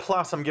another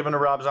plus I'm giving to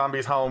Rob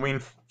Zombie's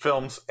Halloween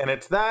films, and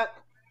it's that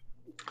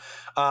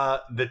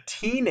the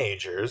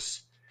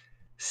teenagers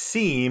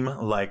seem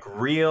like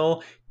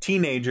real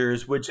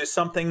teenagers, which is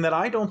something that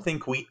I don't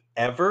think we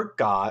ever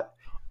got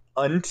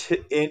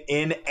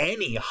in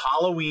any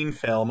Halloween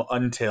film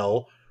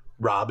until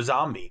Rob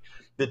Zombie.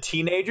 The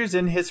teenagers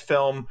in his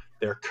film,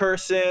 they're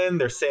cursing,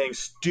 they're saying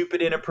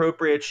stupid,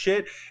 inappropriate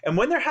shit, and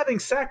when they're having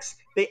sex,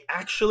 they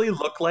actually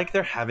look like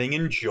they're having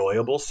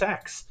enjoyable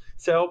sex.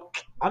 So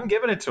I'm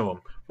giving it to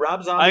him.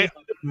 Rob Zombie,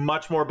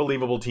 much more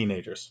believable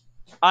teenagers.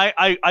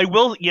 I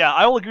will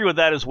agree with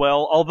that as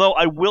well. Although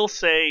I will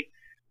say,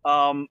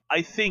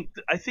 I think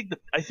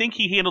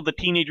he handled the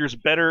teenagers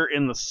better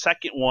in the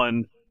second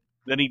one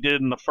than he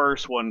did in the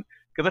first one,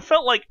 because I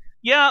felt like,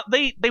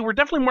 they were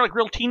definitely more like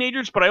real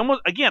teenagers, but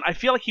I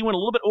feel like he went a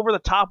little bit over the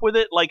top with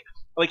it, like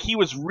he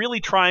was really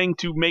trying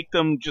to make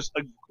them just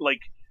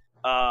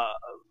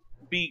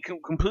be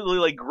completely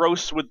like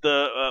gross with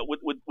the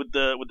with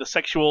the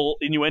sexual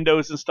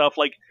innuendos and stuff.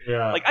 Like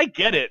I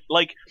get it.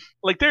 Like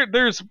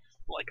there's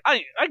like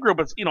I grew up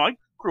as I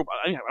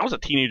was a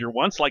teenager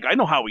once. Like I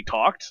know how we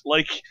talked.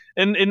 Like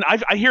and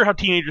I hear how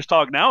teenagers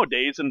talk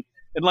nowadays, and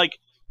like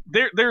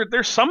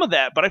there's some of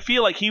that, but I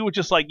feel like he was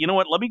just like, you know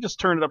what, let me just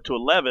turn it up to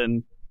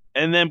 11.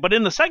 And then, but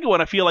in the second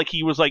one, I feel like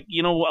he was like,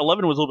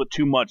 11 was a little bit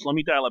too much. Let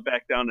me dial it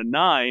back down to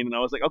 9. And I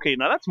was like, okay,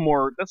 now that's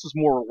just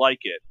more like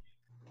it.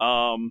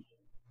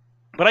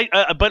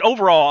 But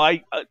overall,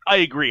 I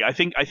agree. I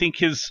think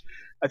his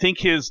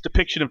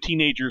depiction of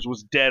teenagers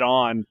was dead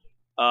on,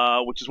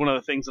 which is one of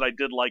the things that I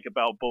did like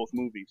about both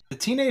movies. The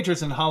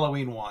teenagers in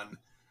Halloween 1,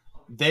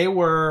 they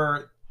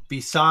were,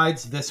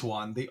 besides this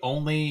one, the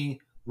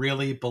only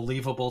really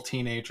believable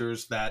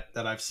teenagers that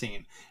I've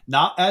seen.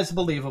 Not as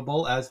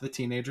believable as the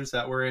teenagers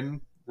that were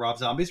in Rob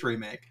Zombie's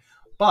remake,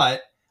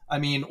 but I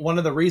mean, one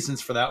of the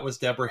reasons for that was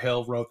Deborah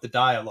Hill wrote the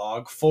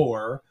dialogue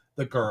for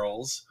the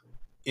girls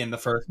in the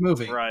first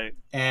movie, Right.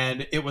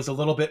 and it was a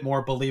little bit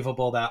more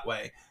believable that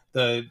way.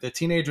 The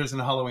teenagers in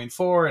Halloween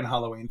 4 and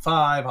Halloween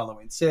 5,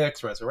 Halloween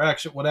 6,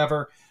 Resurrection,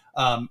 whatever,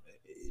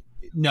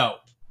 no,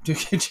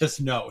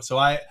 just no. So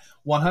I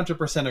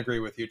 100% agree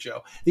with you,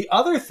 Joe. The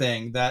other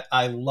thing that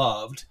I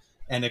loved,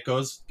 and it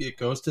goes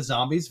to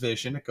Zombie's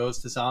vision, it goes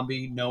to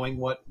Zombie knowing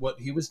what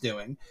he was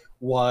doing,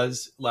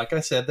 was, like I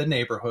said, the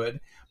neighborhood.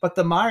 But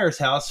the Myers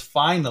house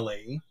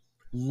finally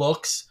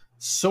looks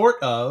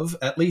sort of,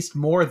 at least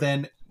more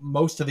than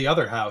most of the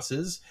other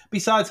houses,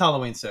 besides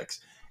Halloween 6.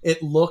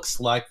 It looks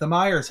like the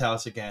Myers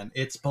house again.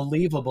 It's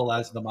believable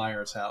as the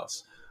Myers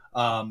house.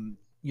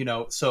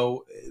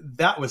 So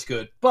that was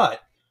good.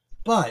 But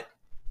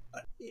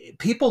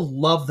people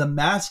love the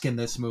mask in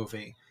this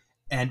movie.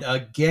 And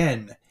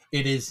again,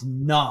 it is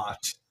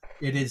not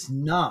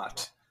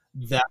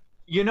that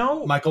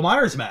Michael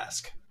Myers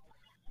mask.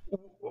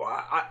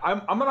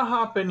 I'm gonna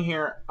hop in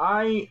here.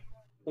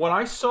 When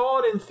I saw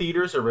it in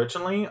theaters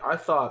originally, I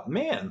thought,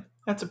 man,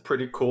 that's a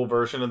pretty cool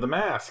version of the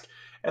mask.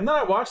 And then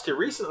I watched it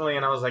recently,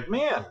 and I was like,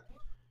 man,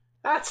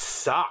 that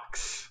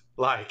sucks.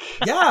 Like,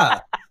 yeah,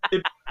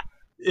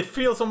 it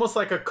feels almost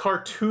like a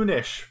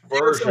cartoonish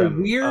There's version.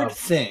 a weird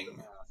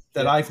thing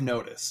that I've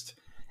noticed,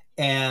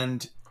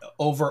 and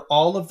over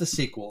all of the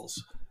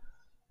sequels,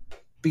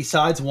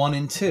 besides 1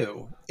 and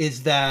 2,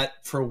 is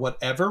that for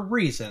whatever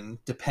reason,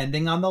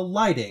 depending on the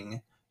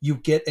lighting, you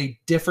get a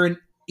different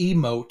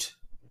emote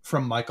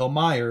from Michael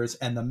Myers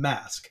and the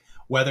mask.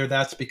 Whether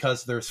that's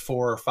because there's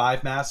 4 or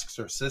 5 masks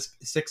or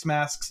 6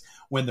 masks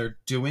when they're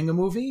doing a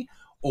movie,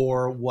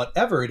 or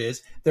whatever it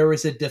is, there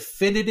is a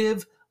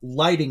definitive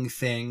lighting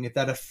thing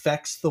that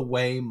affects the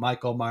way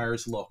Michael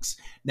Myers looks.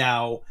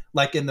 Now,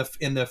 like in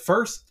the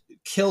first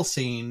kill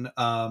scene,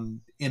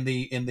 in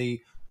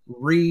the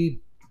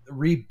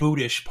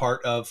rebootish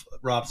part of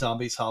Rob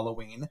Zombie's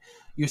Halloween,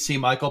 you see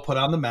Michael put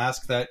on the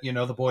mask that,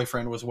 the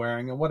boyfriend was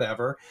wearing and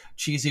whatever.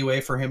 Cheesy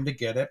way for him to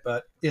get it,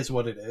 but is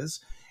what it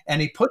is. And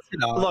he puts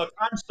it on. Look,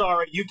 I'm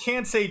sorry. You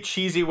can't say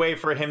cheesy way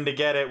for him to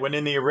get it when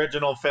in the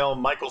original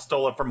film, Michael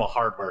stole it from a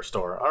hardware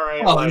store. All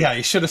right. Oh, yeah,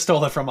 he should have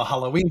stole it from a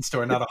Halloween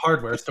store, not a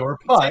hardware store.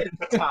 But,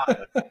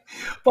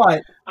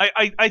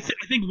 I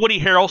think Woody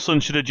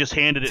Harrelson should have just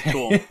handed it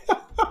to him.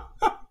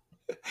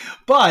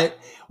 But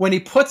when he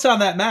puts on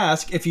that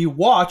mask, if you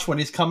watch when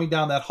he's coming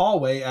down that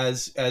hallway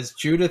as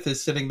Judith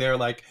is sitting there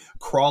like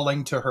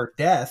crawling to her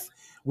death,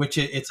 which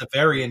it's a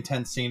very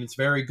intense scene. It's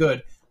very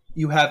good.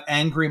 You have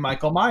angry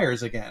Michael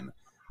Myers again,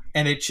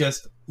 and it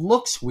just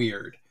looks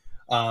weird.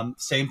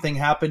 Same thing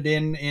happened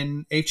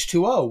in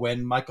H2O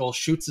when Michael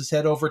shoots his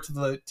head over to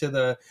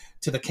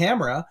the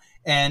camera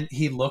and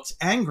he looks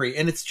angry,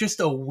 and it's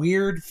just a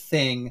weird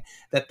thing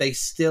that they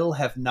still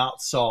have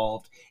not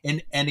solved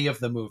in any of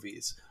the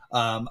movies.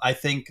 I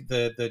think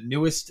the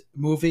newest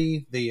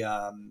movie, the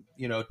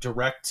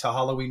direct to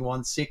Halloween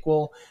 1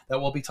 sequel that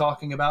we'll be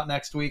talking about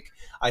next week,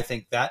 I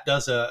think that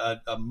does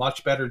a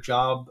much better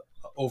job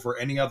over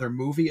any other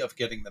movie of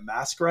getting the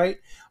mask right.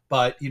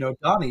 But,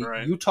 Donnie,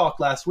 Right. You talked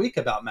last week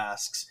about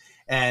masks,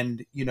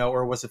 and,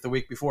 or was it the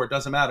week before? It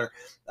doesn't matter.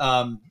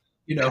 It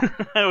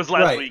was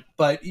last week.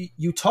 But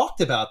you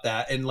talked about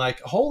that, and like,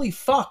 holy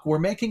fuck, we're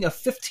making a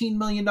 $15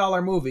 million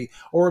movie,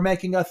 or we're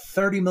making a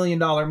 $30 million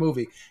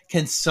movie.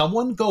 Can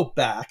someone go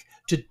back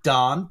to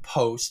Don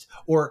Post,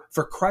 or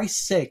for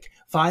Christ's sake,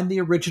 find the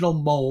original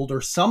mold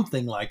or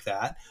something like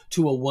that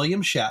to a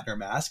William Shatner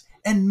mask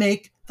and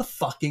make the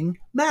fucking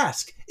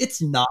mask?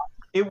 It's not.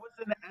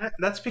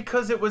 That's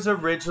because it was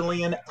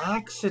originally an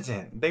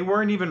accident. They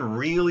weren't even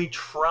really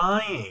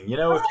trying.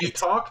 If you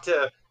talk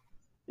to,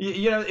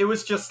 it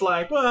was just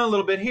like, well, a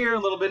little bit here, a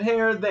little bit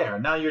here, there.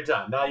 Now you're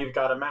done. Now you've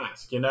got a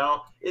mask.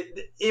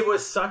 It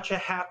was such a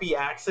happy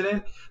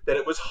accident that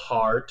it was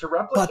hard to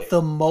replicate. But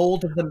the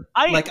mold of the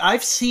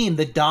I've seen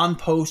the Don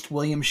Post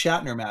William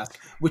Shatner mask,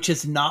 which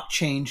has not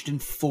changed in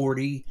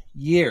 40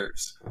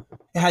 years.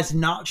 It has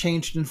not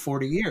changed in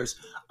 40 years.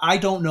 I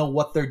don't know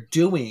what they're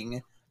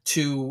doing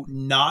to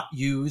not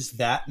use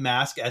that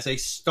mask as a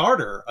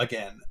starter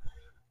again.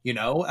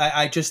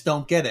 I just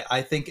don't get it.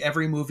 I think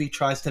every movie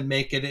tries to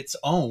make it its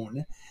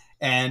own,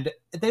 and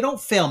they don't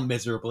fail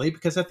miserably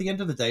because at the end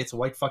of the day, it's a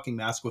white fucking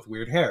mask with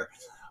weird hair.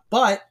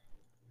 But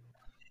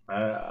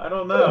I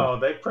don't know.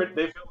 They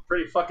feel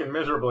pretty fucking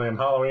miserably in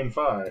Halloween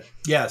 5.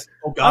 Yes.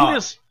 Oh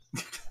God.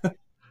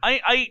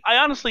 I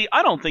honestly,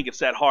 I don't think it's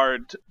that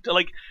hard to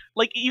like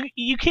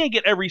you can't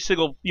get every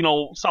single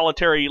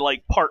solitary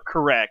part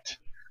correct.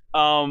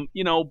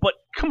 But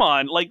come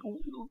on,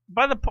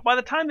 by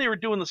the time they were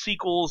doing the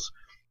sequels,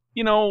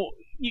 you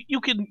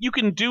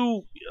can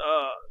do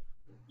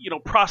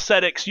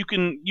prosthetics, you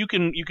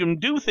can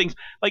do things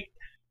like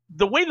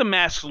the way the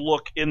masks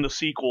look in the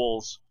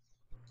sequels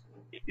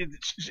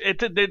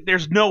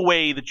there's no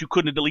way that you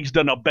couldn't have at least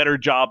done a better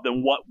job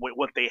than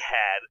what they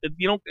had.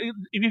 You know,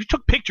 if you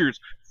took pictures,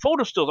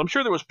 photo stills, I'm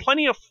sure there was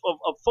plenty of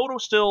photo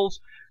stills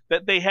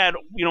that they had,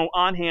 you know,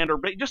 on hand, or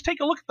just take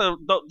a look at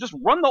just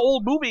run the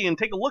old movie and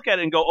take a look at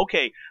it and go,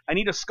 okay, I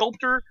need a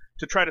sculptor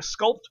to try to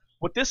sculpt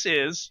what this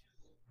is.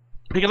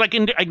 Because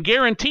I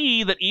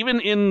guarantee that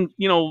even in,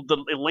 you know, the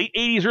late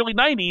 80s, early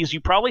 90s,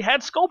 you probably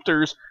had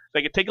sculptors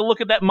that could take a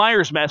look at that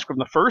Myers mask from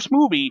the first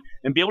movie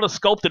and be able to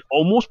sculpt it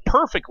almost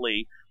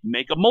perfectly,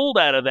 make a mold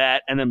out of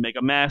that, and then make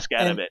a mask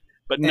out of it.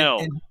 But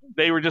no,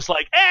 they were just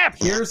like,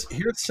 Here's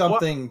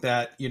something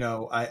that, you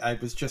know, I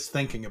was just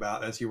thinking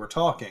about as you were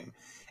talking.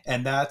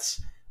 And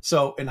that's,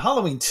 so in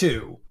Halloween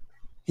 2,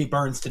 he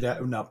burns to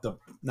death,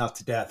 not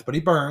to death, but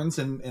he burns,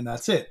 and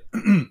that's it.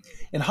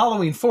 In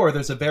Halloween 4,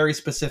 there's a very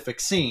specific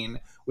scene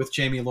with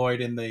Jamie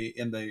Lloyd in the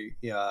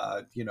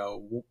you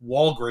know,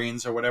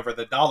 Walgreens or whatever,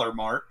 the Dollar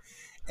Mart,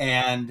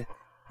 and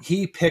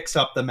he picks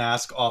up the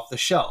mask off the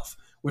shelf,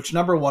 which,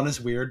 number one,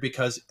 is weird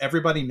because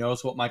everybody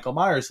knows what Michael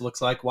Myers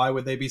looks like. Why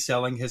would they be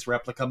selling his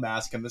replica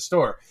mask in the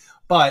store?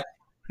 But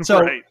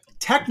so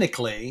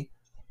technically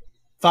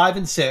 5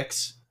 and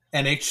 6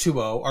 and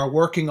H2O are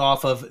working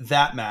off of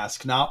that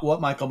mask, not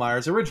what Michael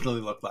Myers originally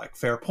looked like.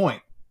 Fair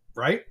point,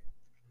 right?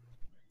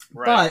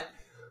 But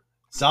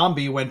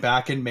Zombie went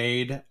back and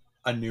made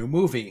a new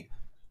movie.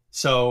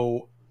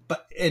 So,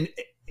 but in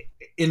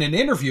an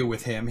interview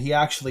with him, he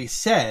actually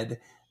said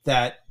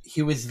that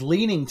he was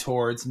leaning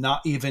towards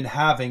not even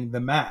having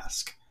the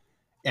mask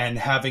and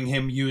having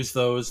him use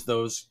those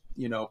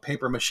you know,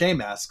 paper mache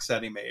masks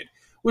that he made,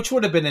 which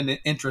would have been an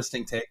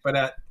interesting take. But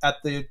at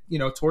the, you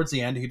know, towards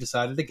the end, he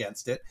decided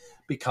against it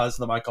because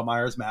the Michael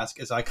Myers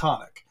mask is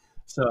iconic.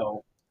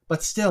 So,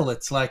 but still,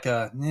 it's like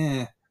I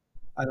don't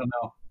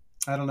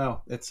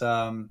know. It's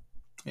the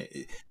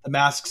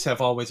masks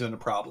have always been a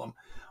problem,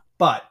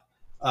 but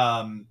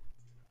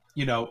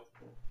you know,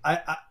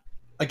 I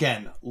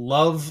again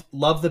love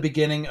the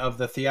beginning of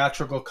the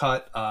theatrical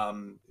cut.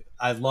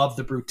 I love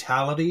the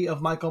brutality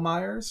of Michael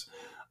Myers.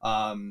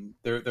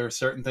 There are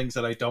certain things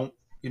that I don't,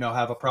 you know,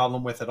 have a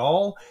problem with at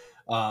all.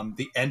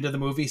 The end of the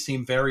movie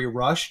seemed very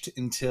rushed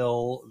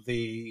until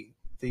the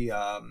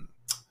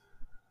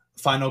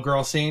final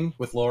girl scene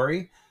with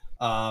Laurie.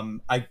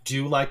 I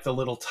do like the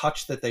little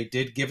touch that they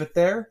did give it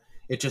there.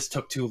 It just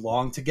took too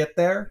long to get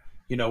there,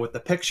 you know, with the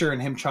picture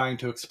and him trying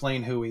to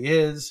explain who he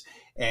is,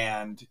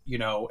 and, you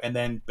know, and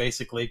then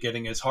basically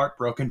getting his heart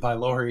broken by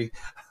Laurie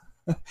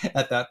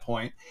at that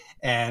point,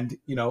 and,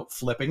 you know,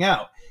 flipping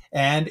out.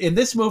 And in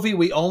this movie,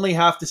 we only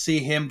have to see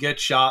him get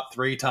shot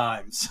 3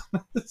 times.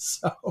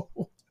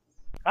 So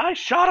I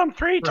shot him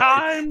 3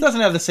 times.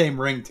 Doesn't have the same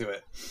ring to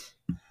it.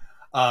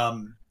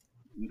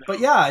 But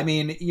yeah, I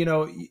mean, you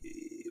know,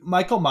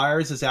 Michael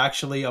Myers is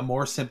actually a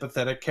more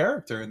sympathetic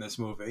character in this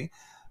movie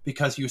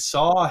because you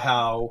saw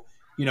how,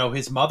 you know,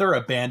 his mother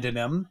abandoned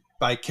him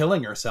by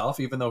killing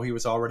herself, even though he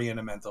was already in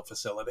a mental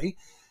facility.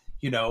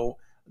 You know,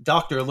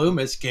 Dr.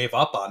 Loomis gave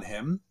up on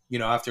him, you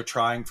know, after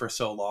trying for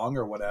so long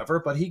or whatever,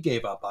 but he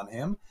gave up on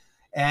him.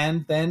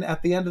 And then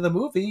at the end of the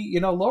movie, you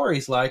know,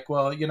 Laurie's like,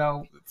 well, you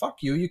know, fuck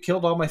you. You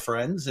killed all my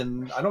friends,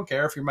 and I don't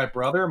care if you're my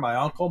brother, my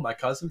uncle, my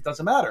cousin, it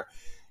doesn't matter.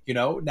 You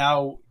know,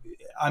 now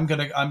I'm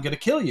going to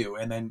kill you.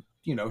 And then,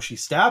 you know, she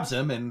stabs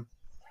him and,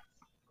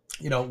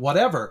 you know,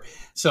 whatever.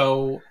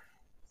 So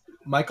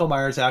Michael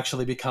Myers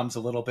actually becomes a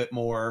little bit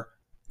more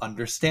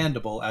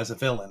understandable as a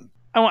villain.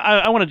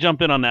 I want to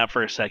jump in on that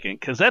for a second,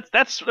 because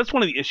that's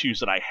one of the issues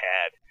that I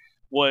had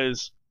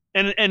was,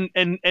 and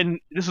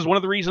this is one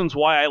of the reasons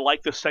why I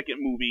like the second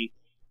movie,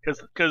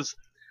 because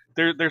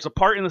there's a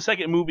part in the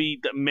second movie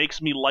that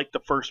makes me like the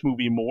first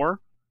movie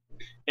more,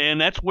 and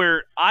that's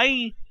where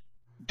I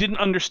didn't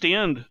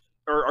understand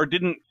or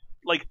didn't,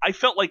 like, I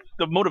felt like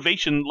the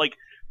motivation, like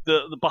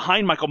the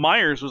behind Michael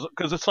Myers was,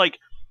 because it's like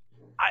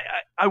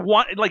I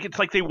want, like, it's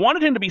like they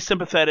wanted him to be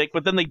sympathetic,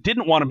 but then they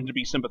didn't want him to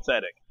be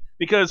sympathetic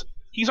because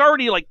he's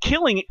already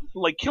killing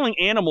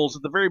animals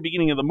at the very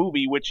beginning of the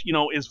movie, which, you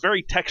know, is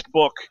very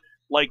textbook.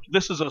 Like,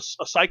 this is a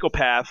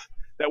psychopath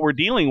that we're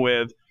dealing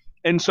with,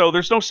 and so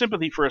there's no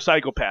sympathy for a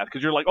psychopath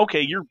because you're like,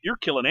 okay, you're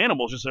killing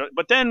animals,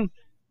 but then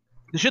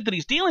the shit that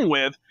he's dealing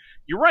with,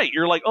 you're right.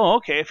 You're like, oh,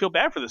 okay, I feel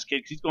bad for this kid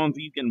because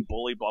he's getting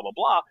bullied, blah blah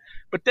blah.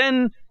 But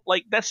then,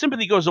 like, that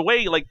sympathy goes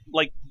away. Like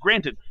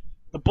granted,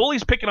 the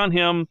bully's picking on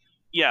him.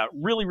 Yeah,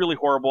 really, really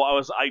horrible.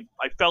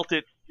 I felt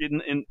it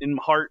in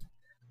my heart.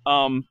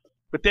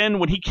 But then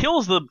when he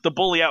kills the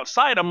bully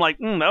outside, I'm like,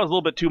 that was a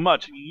little bit too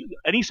much.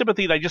 Any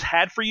sympathy that I just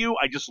had for you,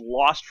 I just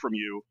lost from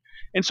you.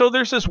 And so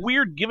there's this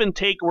weird give and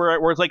take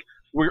where it's like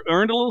we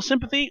earned a little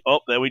sympathy. Oh,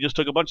 then we just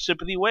took a bunch of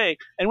sympathy away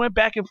and went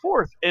back and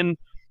forth. And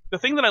the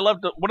thing that I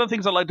loved, one of the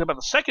things I liked about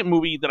the second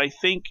movie that I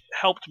think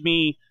helped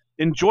me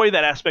enjoy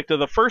that aspect of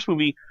the first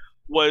movie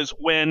was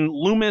when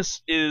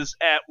Loomis is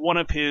at one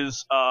of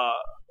his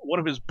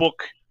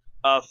book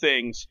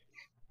things,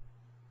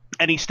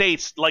 and he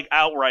states, like,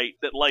 outright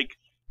that, like,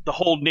 the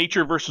whole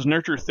nature versus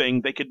nurture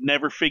thing they could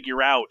never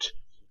figure out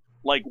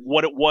like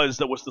what it was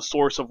that was the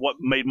source of what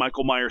made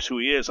Michael Myers who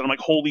he is. And I'm like,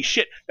 holy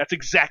shit, that's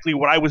exactly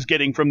what I was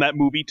getting from that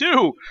movie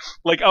too.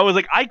 Like I was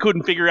like, I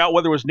couldn't figure out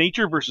whether it was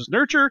nature versus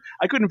nurture.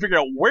 I couldn't figure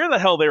out where the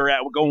hell they were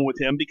at going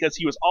with him because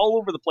he was all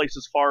over the place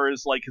as far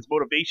as like his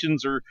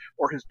motivations or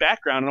his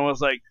background. And I was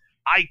like,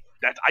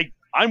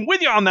 I'm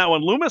with you on that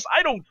one, Loomis.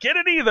 I don't get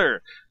it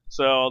either.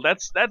 So that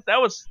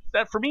was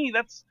for me.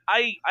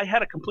 I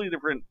had a completely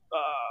different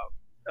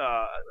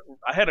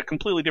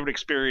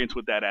experience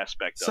with that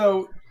aspect.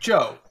 So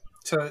Joe,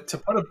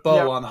 to put a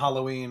bow on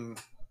Halloween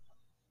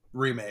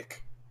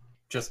remake,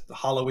 just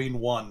Halloween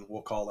 1,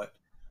 we'll call it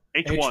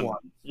H1.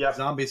 Yeah,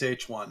 Zombies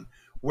H1.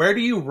 Where do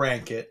you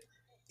rank it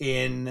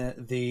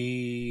in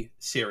the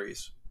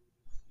series?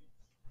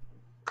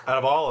 Out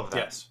of all of them,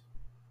 yes.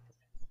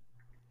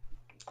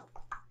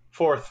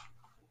 4th.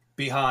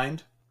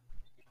 Behind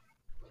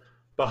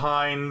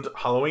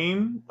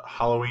Halloween,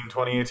 Halloween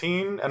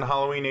 2018, and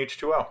Halloween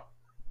H2O.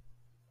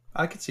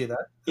 I could see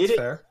that. That's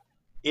fair.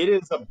 It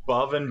is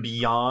above and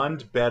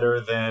beyond better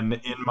than,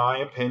 in my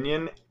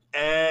opinion,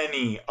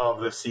 any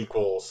of the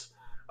sequels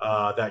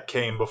that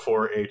came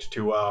before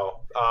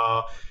H2O.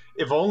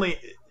 If only,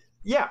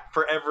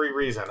 for every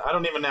reason. I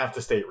don't even have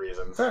to state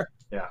reasons. Fair.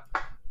 Yeah.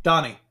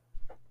 Donnie.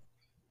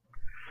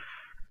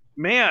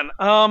 Man,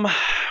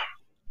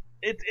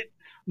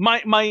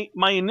 my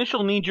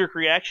initial knee-jerk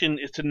reaction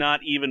is to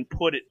not even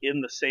put it in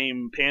the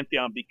same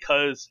pantheon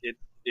because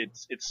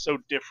it's so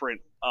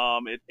different.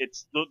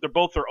 They're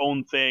both their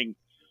own thing.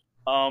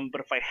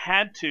 But if I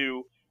had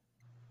to,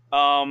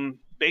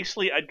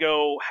 basically I'd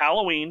go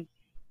Halloween,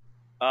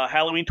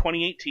 Halloween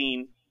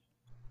 2018,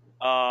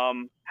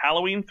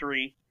 Halloween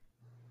 3,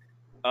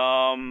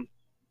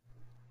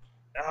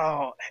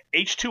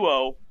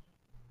 H2O,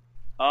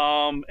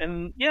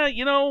 and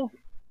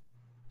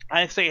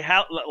I say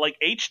like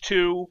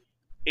H2,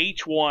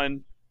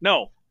 H1.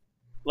 No,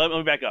 let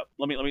me back up.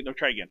 Let me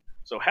try again.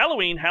 So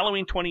Halloween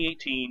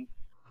 2018,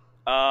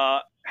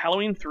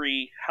 Halloween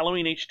 3,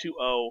 Halloween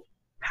H2O,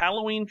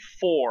 Halloween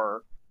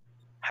 4,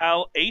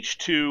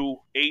 H2,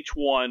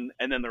 H1,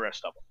 and then the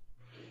rest of them.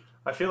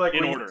 I feel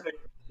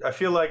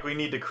like we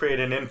need to create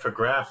an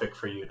infographic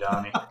for you,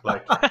 Donnie.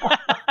 Like,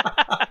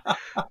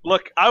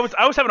 look, I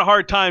was having a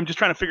hard time just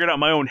trying to figure it out in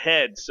my own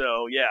head.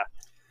 So yeah,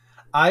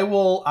 I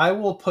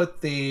will put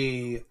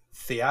the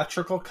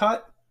theatrical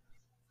cut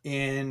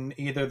in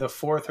either the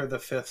 4th or the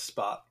 5th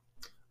spot.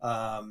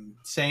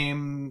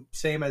 Same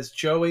as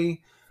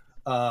Joey.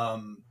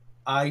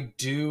 I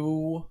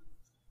do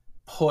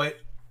put.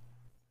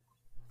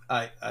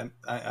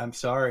 I'm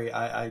sorry.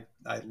 I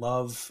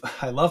love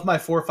my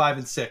 4, 5,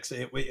 and 6.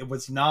 It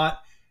was not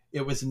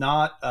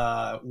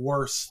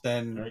worse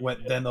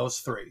than those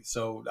 3.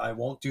 So I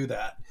won't do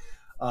that.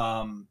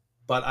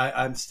 But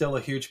I'm still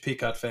a huge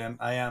Peacock fan.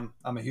 I'm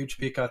a huge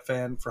Peacock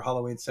fan for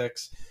Halloween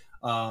 6.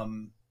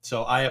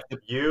 So I have to.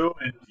 You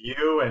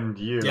and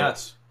you.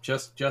 Yes,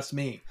 just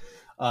me.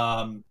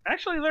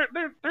 Actually,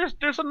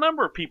 there's a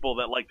number of people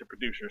that like the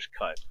producer's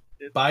cut.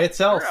 By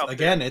itself,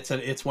 again,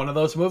 it's one of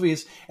those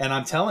movies, and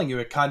I'm telling you,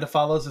 it kind of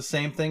follows the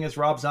same thing as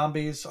Rob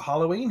Zombie's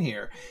Halloween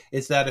here.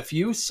 Is that if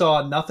you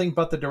saw nothing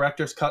but the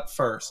director's cut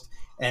first,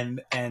 and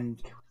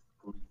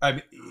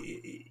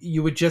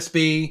you would just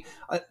be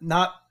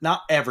not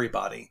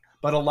everybody,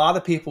 but a lot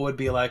of people would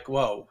be like,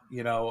 whoa,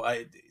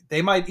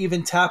 they might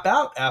even tap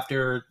out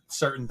after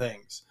certain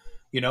things,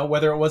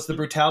 whether it was the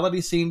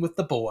brutality scene with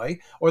the boy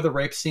or the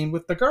rape scene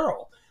with the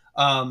girl.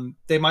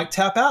 They might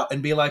tap out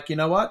and be like, you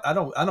know what? I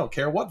don't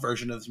care what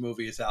version of this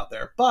movie is out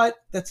there, but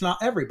that's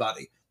not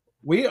everybody.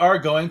 We are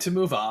going to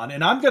move on,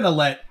 and I'm going to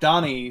let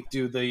Donnie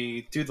do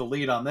the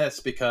lead on this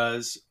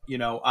because,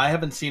 I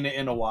haven't seen it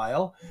in a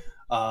while.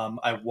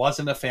 I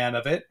wasn't a fan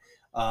of it.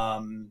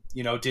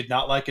 Did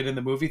not like it in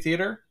the movie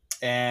theater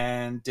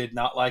and did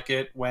not like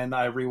it when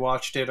I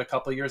rewatched it a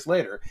couple of years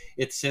later.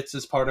 It sits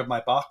as part of my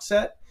box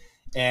set.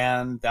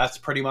 And that's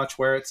pretty much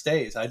where it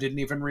stays. I didn't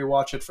even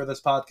rewatch it for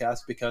this podcast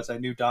because I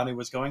knew Donnie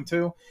was going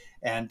to.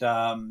 And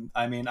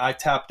I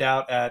tapped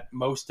out at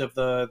most of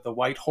the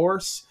White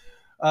Horse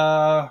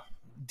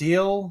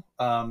deal,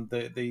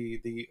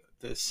 the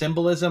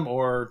symbolism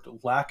or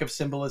lack of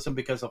symbolism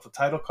because of the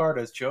title card,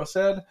 as Joe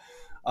said.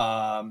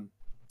 Well,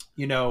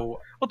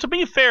 to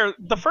be fair,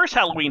 the first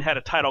Halloween had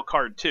a title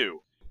card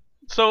too.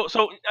 So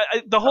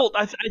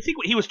I think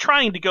he was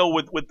trying to go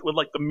with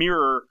like the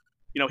mirror.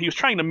 He was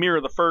trying to mirror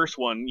the first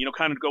one,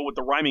 kind of go with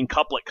the rhyming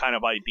couplet kind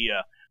of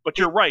idea. But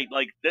you're right,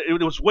 like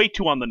it was way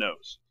too on the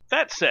nose.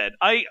 That said,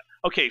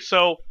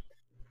 so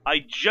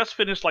I just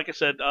finished, like I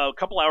said, a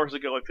couple hours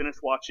ago, I finished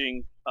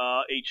watching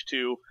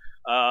H2.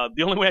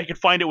 The only way I could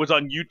find it was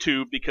on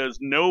YouTube because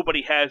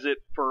nobody has it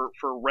for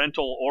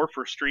rental or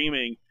for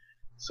streaming.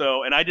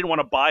 So, and I didn't want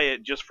to buy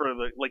it just for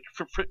the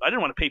I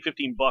didn't want to pay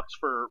 $15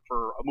 for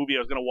a movie I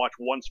was going to watch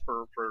once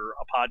for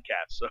a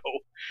podcast. So,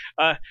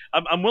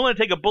 I'm willing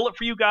to take a bullet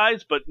for you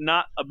guys, but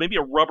not maybe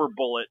a rubber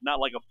bullet, not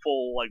like a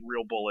full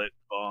real bullet,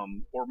 or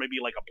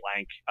maybe like a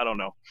blank. I don't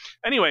know.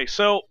 Anyway,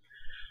 so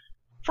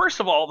first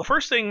of all, the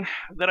first thing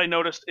that I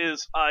noticed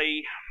is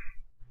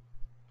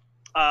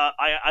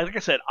like I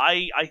said,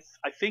 I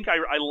think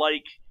I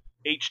like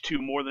H2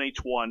 more than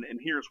H1, and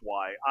here's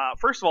why.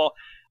 First of all,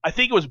 I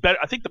think it was better.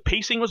 I think the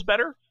pacing was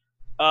better,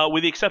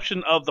 with the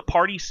exception of the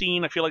party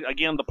scene. I feel like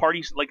again the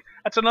parties like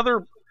that's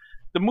another.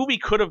 The movie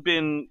could have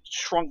been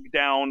shrunk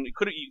down. It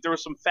could have, there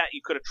was some fat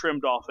you could have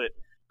trimmed off it.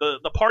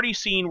 The party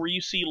scene where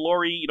you see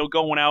Laurie,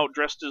 going out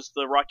dressed as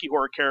the Rocky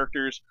Horror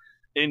characters,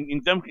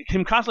 and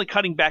him constantly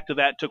cutting back to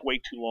that took way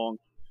too long.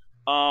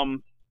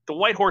 The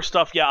White Horse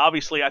stuff, yeah,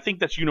 obviously, I think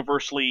that's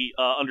universally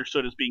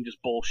understood as being just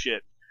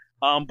bullshit.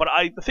 But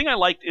the thing I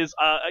liked is,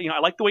 I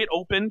liked the way it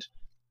opened.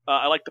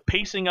 I liked the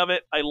pacing of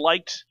it. I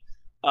liked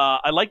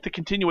the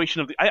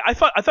continuation of the. I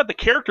thought the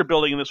character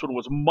building in this one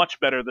was much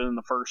better than in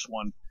the first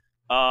one.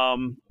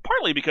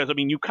 Partly because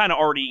you kind of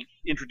already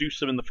introduced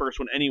them in the first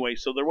one anyway,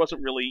 so there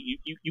wasn't really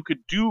you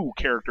could do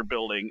character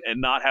building and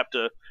not have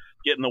to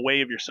get in the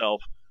way of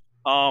yourself.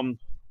 And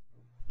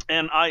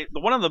of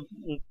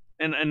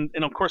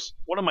course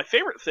one of my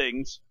favorite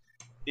things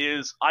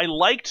is I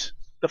liked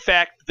the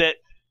fact that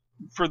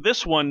for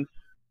this one,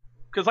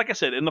 because like I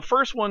said, in the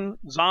first one,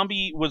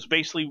 Zombie was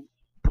basically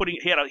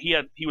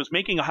he was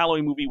making a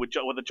Halloween movie with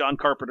a John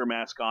Carpenter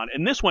mask on.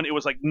 And this one, it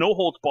was like no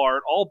holds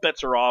barred, all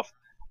bets are off.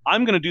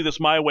 I'm going to do this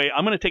my way.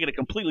 I'm going to take it a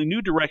completely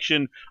new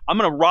direction. I'm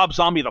going to Rob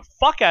Zombie the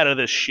fuck out of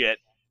this shit.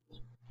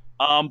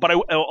 But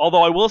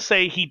although I will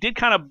say he did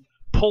kind of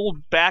pull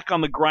back on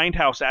the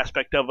grindhouse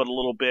aspect of it a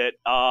little bit,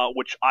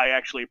 which I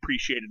actually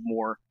appreciated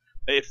more.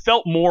 It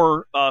felt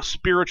more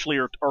spiritually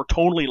or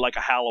tonally like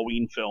a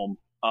Halloween film,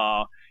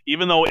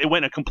 even though it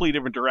went in a completely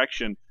different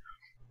direction.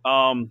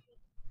 And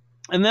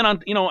then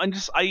on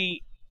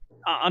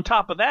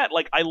top of that,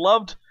 like I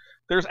loved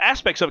there's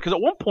aspects of it because at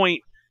one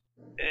point.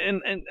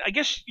 And I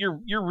guess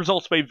your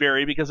results may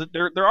vary because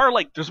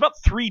there's about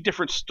 3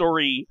 different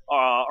story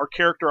or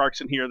character arcs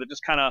in here that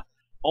just kind of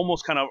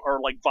are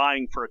like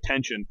vying for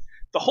attention.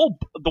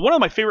 One of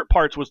my favorite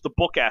parts was the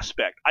book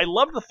aspect. I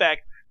loved what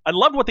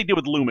they did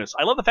with Loomis.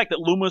 I love the fact that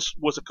Loomis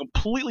was a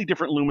completely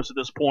different Loomis at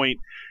this point.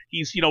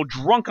 He's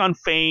drunk on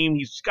fame.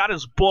 He's got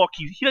his book.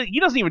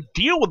 He doesn't even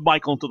deal with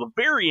Michael until the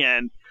very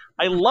end.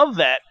 I love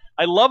that.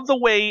 I love the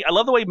way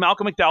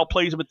Malcolm McDowell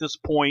plays him at this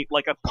point,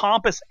 like a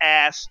pompous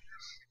ass.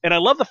 And I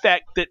love the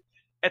fact that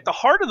at the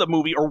heart of the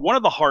movie, or one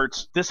of the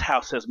hearts, this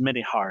house has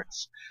many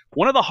hearts.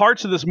 One of the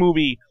hearts of this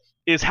movie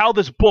is how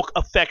this book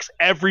affects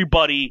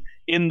everybody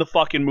in the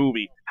fucking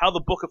movie. How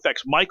the book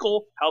affects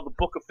Michael, how the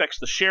book affects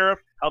the sheriff,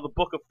 how the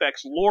book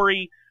affects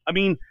Laurie. How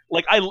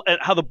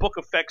the book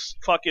affects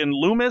fucking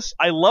Loomis.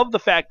 I love the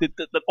fact that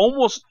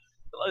almost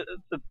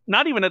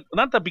not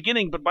at the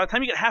beginning, but by the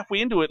time you get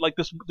halfway into it, like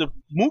the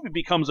movie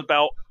becomes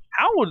about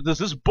how does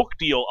this book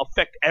deal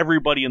affect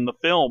everybody in the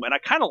film? And I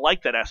kind of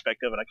like that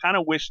aspect of it. I kind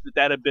of wish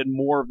that had been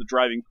more of the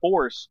driving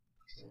force.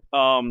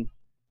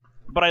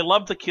 But I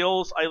loved the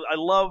kills. I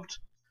loved,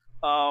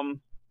 like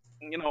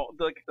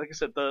I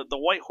said, the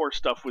White Horse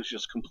stuff was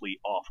just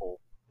complete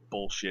awful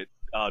bullshit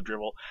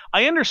drivel.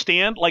 I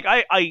understand. Like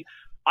I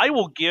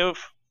will give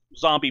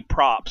Zombie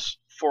props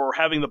for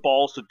having the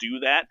balls to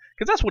do that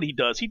because that's what he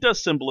does. He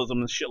does symbolism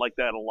and shit like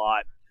that a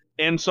lot.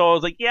 And so I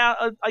was like, yeah,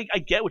 I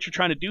get what you're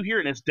trying to do here,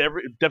 and it's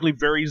definitely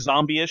very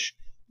zombie-ish,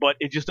 but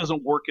it just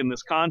doesn't work in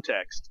this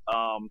context.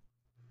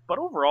 But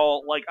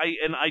overall,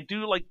 I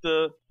do like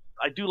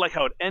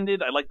how it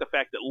ended. I like the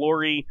fact that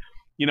Laurie,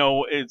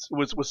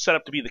 was set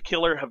up to be the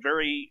killer. A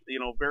very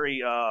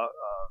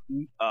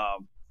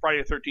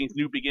Friday the 13th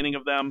new beginning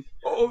of them.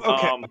 Oh,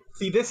 okay.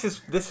 See, this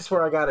is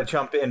where I gotta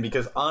jump in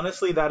because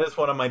honestly, that is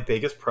one of my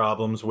biggest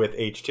problems with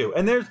H2.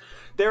 And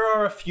there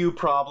are a few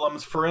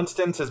problems. For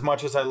instance, as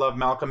much as I love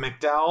Malcolm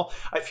McDowell,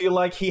 I feel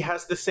like he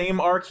has the same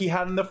arc he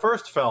had in the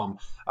first film.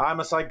 I'm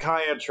a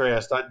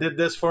psychiatrist. I did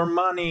this for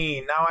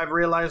money. Now I've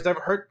realized I've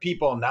hurt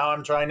people. Now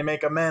I'm trying to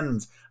make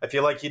amends. I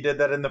feel like he did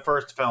that in the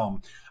first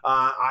film.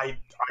 I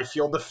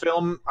feel the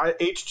film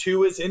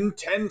H2 is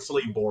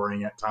intensely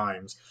boring at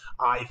times.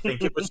 I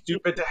think it was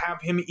stupid to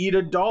have him eat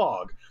a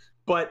dog.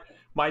 But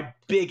my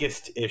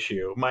biggest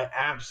issue, my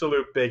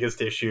absolute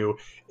biggest issue,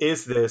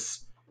 is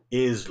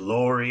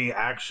Laurie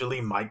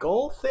actually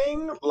Michael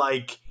thing?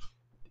 Like,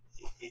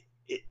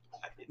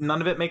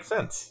 none of it makes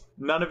sense.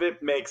 None of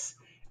it makes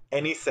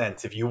any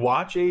sense. If you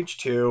watch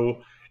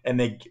H2 and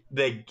they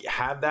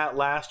have that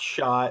last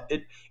shot,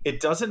 it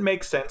doesn't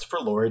make sense for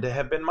Laurie to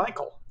have been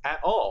Michael at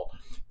all.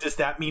 Does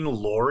that mean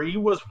Laurie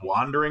was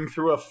wandering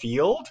through a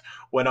field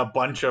when a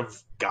bunch of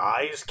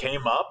guys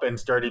came up and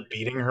started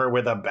beating her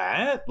with a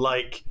bat?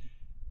 Like,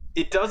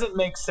 it doesn't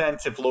make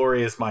sense if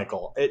Laurie is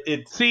Michael.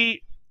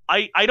 See,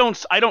 I don't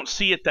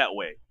see it that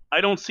way.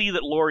 I don't see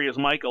that Laurie is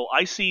Michael.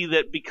 I see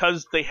that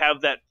because they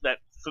have that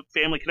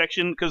family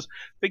connection, because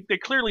they're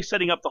clearly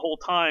setting up the whole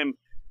time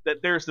that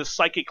there's this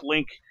psychic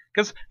link.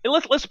 Because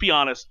let's be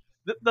honest,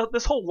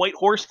 this whole White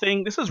Horse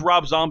thing, this is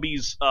Rob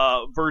Zombie's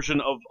version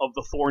of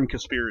the Thorn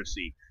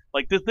conspiracy.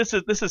 Like this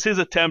is his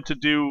attempt to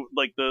do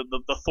like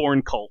the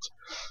Thorn cult.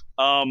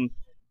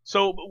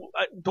 So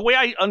the way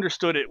I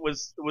understood it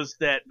was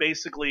that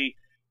basically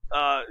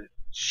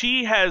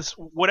she has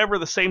whatever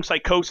the same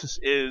psychosis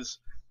is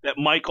that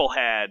Michael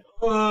had.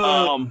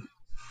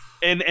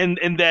 And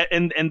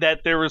that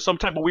there was some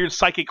type of weird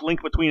psychic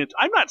link between it.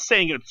 I'm not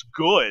saying it's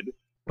good,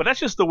 but that's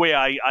just the way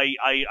I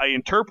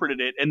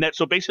interpreted it. And that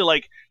so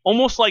basically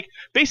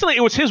basically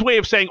it was his way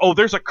of saying, oh,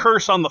 there's a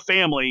curse on the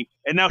family,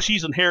 and now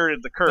she's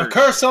inherited the curse. The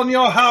curse on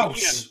your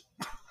house.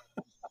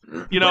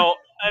 You know.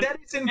 That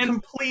is in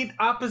complete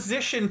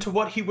opposition to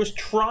what he was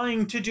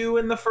trying to do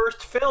in the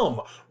first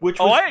film, which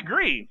was, I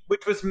agree.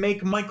 Which was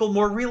make Michael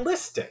more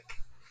realistic.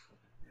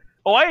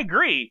 Oh, I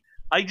agree.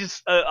 I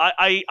just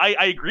I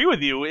agree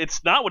with you.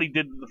 It's not what he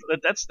did.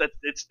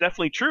 It's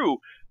definitely true.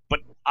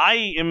 But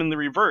I am in the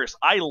reverse.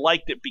 I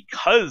liked it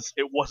because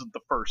it wasn't the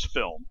first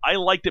film. I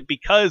liked it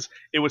because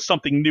it was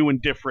something new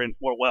and different.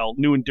 Well,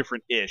 new and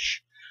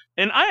different-ish.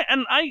 And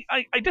I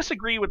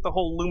disagree with the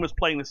whole Loomis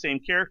playing the same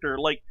character.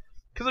 Like,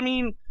 because I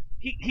mean,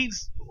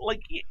 he's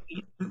like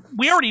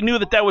we already knew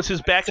that was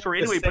his backstory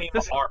anyway.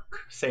 But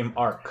same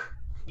arc.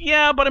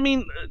 Yeah, but I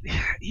mean,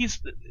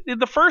 he's in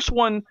the first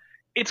one.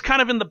 It's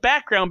kind of in the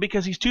background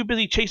because he's too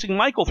busy chasing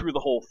Michael through the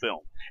whole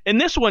film. In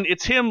this one,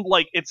 it's him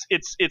like it's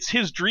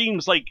his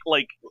dreams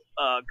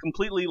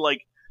completely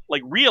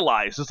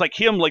realized. It's like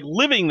him like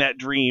living that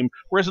dream.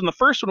 Whereas in the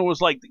first one, it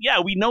was like, yeah,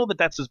 we know that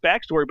that's his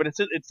backstory, but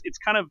it's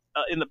kind of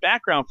in the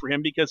background for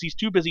him because he's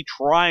too busy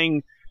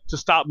trying to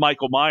stop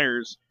Michael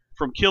Myers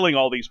from killing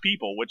all these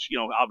people, which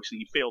obviously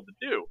he failed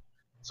to do.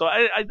 So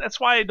I that's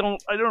why I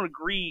don't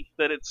agree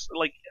that it's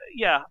like,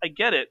 yeah, I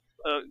get it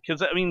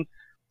because I mean.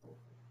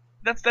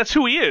 That's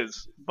who he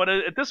is. But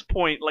at this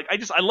point, like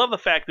I love the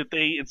fact that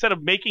they, instead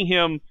of making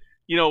him,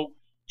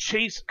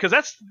 chase, because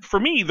that's for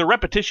me the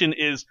repetition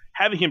is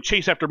having him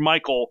chase after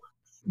Michael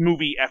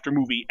movie after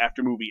movie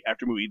after movie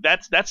after movie.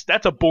 That's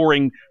a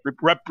boring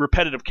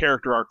repetitive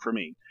character arc for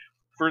me.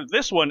 For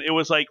this one, it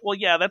was like, well,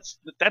 yeah, that's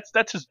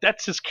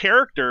his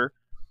character.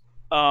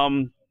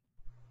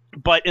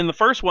 But in the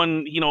first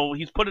one,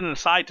 he's putting it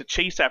aside to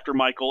chase after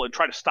Michael and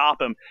try to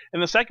stop him. In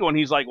the second one,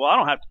 he's like, well, I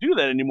don't have to do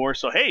that anymore.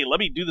 So, hey, let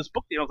me do this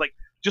book. It's like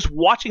just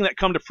watching that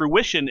come to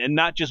fruition and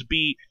not just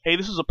be, hey,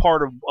 this is a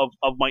part of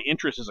my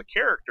interest as a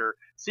character.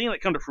 Seeing that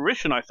come to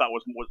fruition, I thought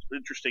was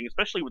interesting,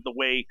 especially with the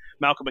way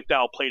Malcolm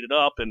McDowell played it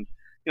up. And,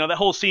 that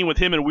whole scene with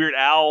him and Weird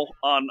Al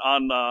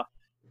on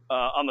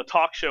the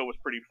talk show was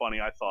pretty funny,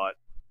 I thought.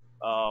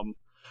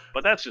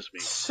 But that's just me.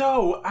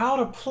 So out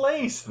of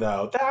place,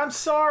 though. I'm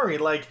sorry.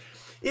 Like,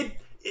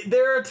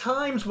 there are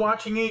times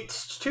watching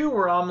H2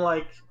 where I'm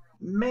like,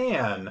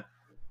 man,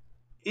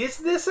 is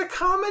this a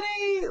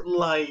comedy?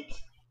 Like,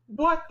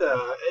 what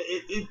the?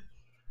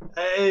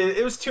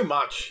 It was too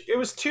much. It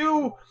was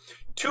too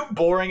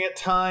boring at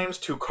times,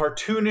 too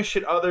cartoonish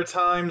at other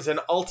times,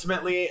 and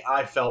ultimately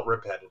I felt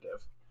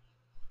repetitive.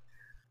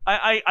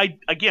 I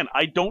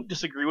don't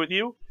disagree with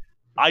you.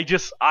 I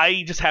just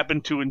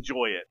happened to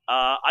enjoy it.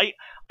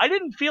 I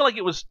didn't feel like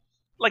it was,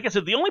 like I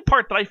said, the only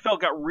part that I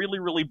felt got really,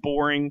 really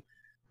boring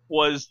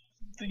was,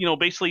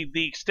 basically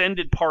the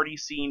extended party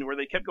scene where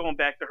they kept going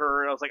back to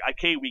her. And I was like,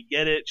 okay, we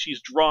get it.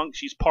 She's drunk.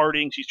 She's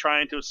partying. She's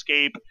trying to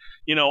escape,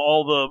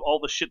 all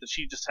the shit that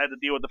she just had to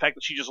deal with. The fact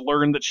that she just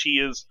learned that she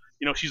is,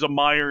 she's a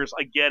Myers.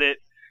 I get it.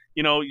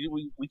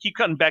 We keep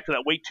cutting back to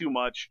that way too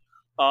much.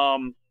 I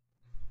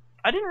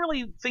didn't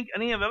really think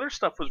any of the other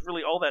stuff was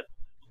really all that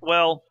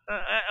well.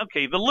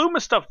 Okay, the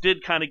Loomis stuff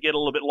did kind of get a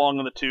little bit long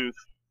in the tooth.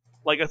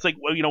 Like, it's like,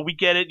 well, we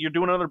get it. You're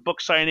doing another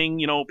book signing.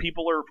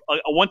 People are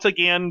once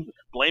again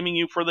blaming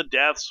you for the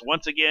deaths.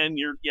 Once again,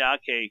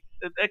 okay.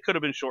 That could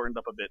have been shortened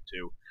up a bit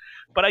too.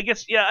 But I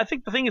guess, I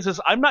think the thing is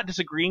I'm not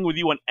disagreeing with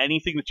you on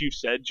anything that you've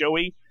said,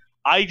 Joey.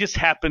 I just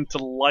happen to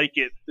like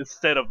it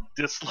instead of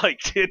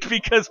disliked it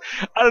because,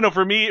 I don't know,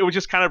 for me, it was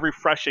just kind of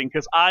refreshing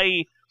because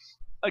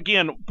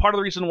again, part of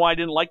the reason why I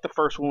didn't like the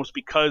first one was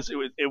because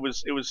it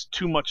was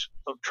too much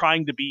of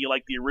trying to be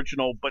like the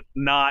original, but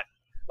not.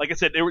 Like I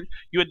said,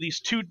 you had these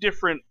two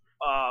different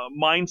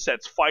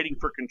mindsets fighting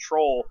for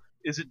control.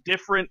 Is it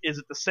different? Is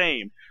it the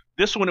same?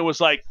 This one, it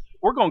was like,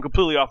 we're going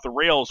completely off the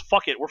rails.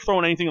 Fuck it. We're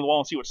throwing anything in the wall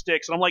and see what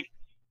sticks. And I'm like,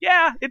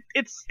 yeah,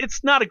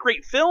 it's not a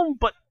great film,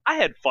 but I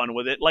had fun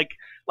with it.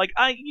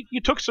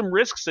 You took some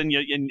risks and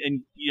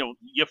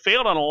you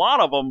failed on a lot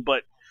of them,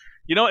 but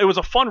it was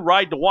a fun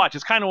ride to watch.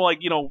 It's kind of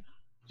like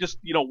just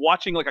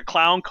watching like a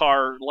clown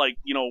car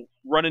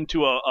run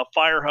into a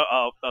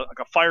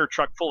fire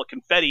truck full of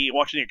confetti and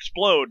watching it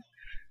explode.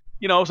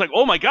 It's like,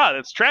 oh my god,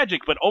 it's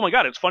tragic, but oh my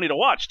god, it's funny to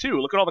watch too.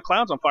 Look at all the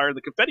clowns on fire and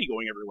the confetti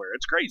going everywhere.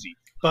 It's crazy.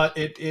 But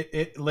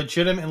it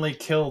legitimately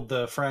killed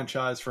the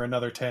franchise for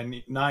another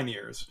 9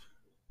 years.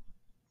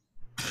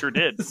 Sure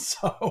did.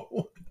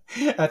 So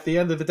at the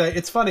end of the day,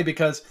 it's funny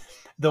because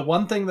the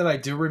one thing that I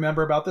do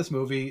remember about this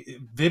movie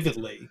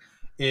vividly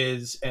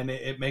is, and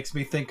it makes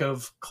me think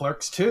of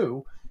Clerks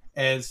 2,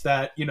 is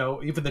that,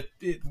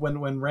 even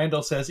when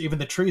Randall says even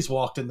the trees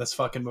walked in this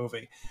fucking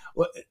movie.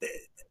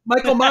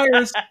 Michael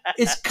Myers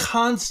is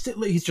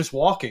constantly, he's just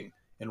walking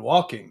and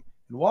walking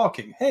and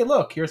walking. Hey,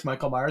 look, here's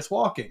Michael Myers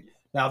walking.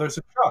 Now there's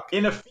a truck.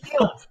 In a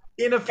field.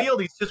 In a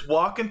field. He's just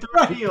walking through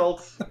a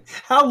field.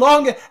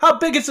 How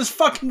big is this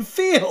fucking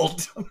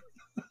field?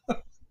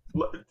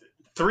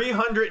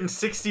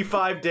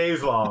 365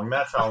 days long.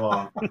 That's how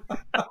long.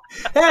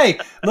 Hey,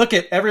 look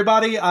at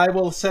everybody. I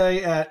will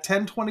say at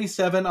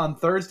 10:27 on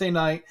Thursday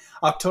night,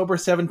 October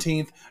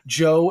 17th,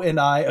 Joe and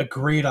I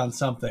agreed on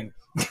something.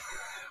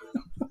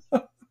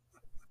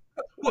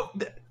 Well,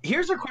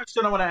 here's a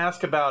question I want to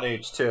ask about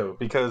H2,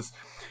 because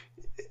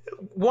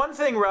one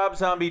thing Rob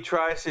Zombie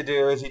tries to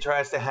do is he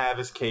tries to have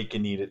his cake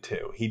and eat it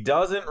too. He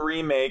doesn't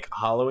remake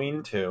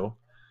Halloween 2,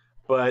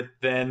 but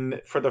then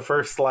for the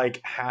first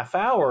like half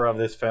hour of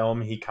this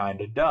film, he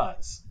kind of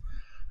does.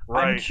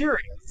 Right.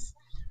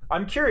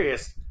 I'm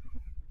curious.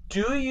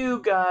 Do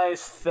you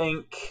guys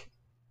think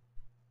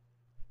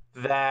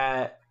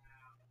that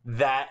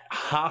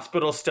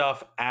hospital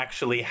stuff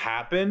actually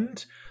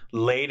happened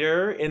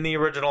later in the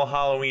original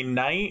Halloween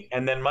night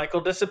and then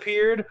Michael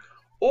disappeared?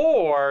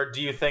 Or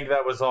do you think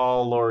that was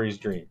all Laurie's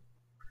dream?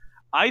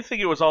 I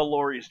think it was all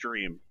Laurie's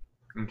dream.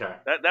 Okay.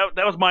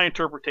 That was my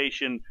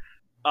interpretation.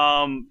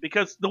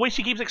 Because the way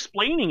she keeps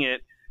explaining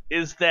it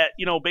is that,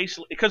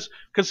 basically, because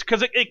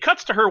it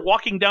cuts to her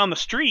walking down the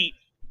street,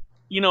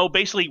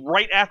 basically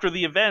right after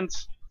the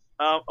events.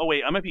 Oh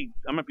wait, I might be,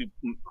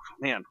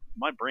 man,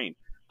 my brain.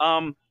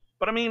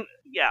 But I mean,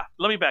 yeah,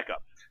 let me back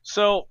up.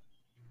 So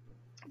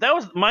that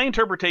was my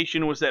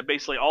interpretation, was that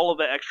basically all of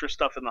the extra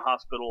stuff in the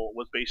hospital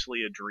was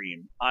basically a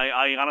dream.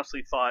 I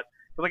honestly thought,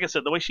 but like I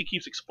said, the way she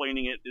keeps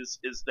explaining it is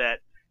that,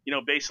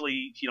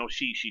 basically,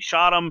 she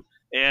shot him,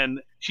 and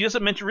she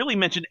doesn't really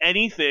mention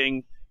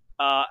anything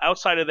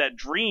outside of that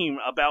dream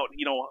about,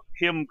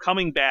 him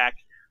coming back.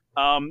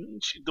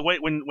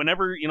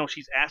 Whenever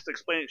she's asked to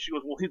explain it, she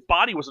goes, well, his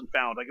body wasn't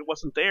found, like it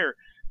wasn't there.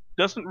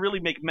 Doesn't really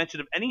make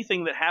mention of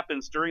anything that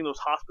happens during those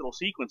hospital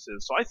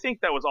sequences. So I think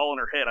that was all in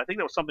her head. I think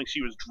that was something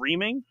she was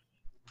dreaming,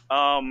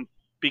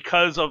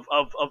 because of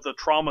the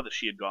trauma that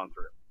she had gone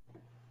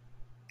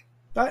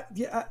through.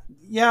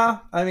 Yeah.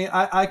 I mean,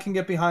 I can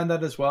get behind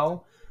that as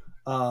well.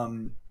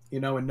 And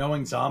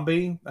knowing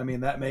Zombie, I mean,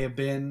 that may have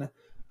been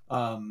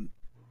kind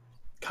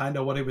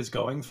of what he was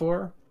going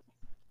for.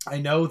 I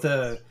know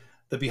the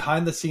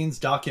behind the scenes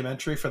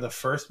documentary for the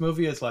first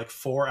movie is like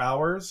 4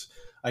 hours.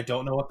 I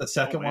don't know what the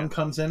second one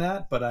comes in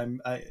at, but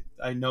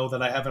I know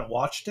that I haven't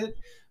watched it.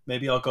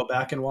 Maybe I'll go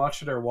back and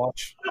watch it, or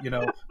watch,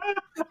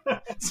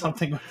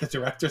 something with the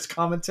director's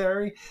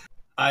commentary.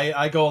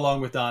 I go along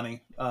with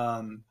Donnie,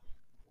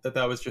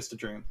 that was just a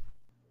dream.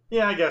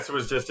 Yeah, I guess it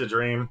was just a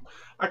dream.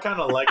 I kind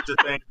of like to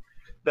think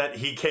that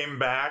he came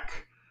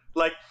back.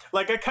 Like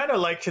I kind of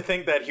like to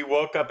think that he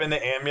woke up in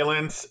the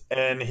ambulance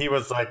and he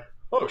was like,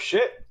 "Oh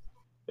shit,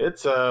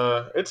 it's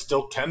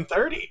still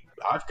 10:30.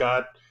 I've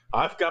got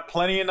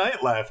plenty of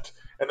night left."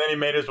 And then he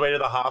made his way to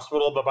the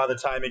hospital, but by the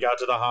time he got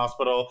to the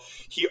hospital,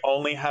 he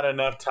only had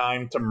enough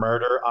time to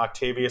murder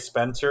Octavia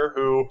Spencer,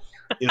 who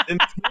is in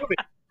this movie.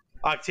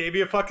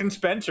 Octavia fucking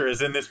Spencer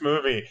is in this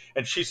movie,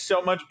 and she's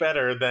so much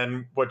better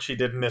than what she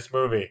did in this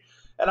movie.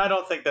 And I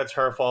don't think that's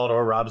her fault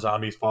or Rob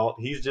Zombie's fault.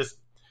 He's just,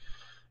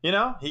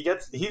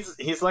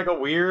 he's like a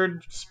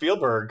weird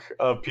Spielberg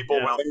of people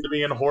willing to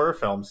be in horror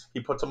films. He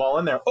puts them all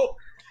in there. Oh,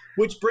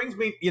 which brings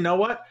me, you know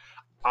what?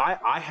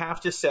 I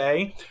have to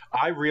say,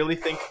 I really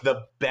think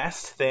the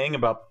best thing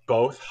about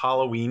both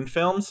Halloween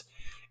films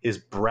is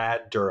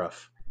Brad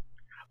Dourif.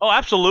 Oh,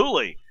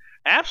 absolutely.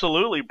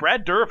 Absolutely.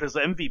 Brad Dourif is the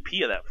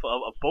MVP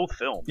of both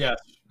films. Yes,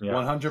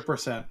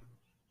 100%.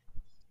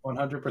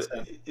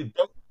 100%.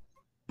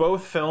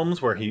 Both films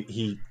where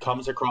he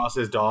comes across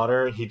his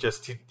daughter, he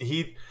does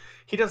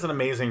an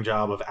amazing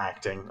job of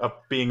acting, of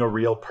being a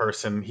real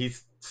person.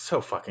 He's so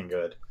fucking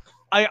good.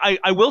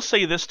 I will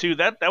say this too,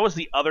 that was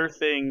the other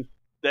thing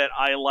that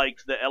I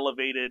liked that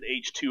elevated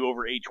H2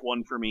 over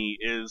H1 for me,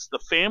 is the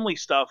family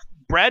stuff.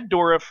 Brad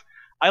Dourif,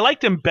 I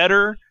liked him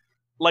better.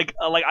 Like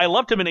I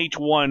loved him in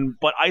H1,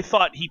 but I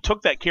thought he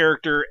took that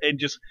character and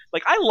just,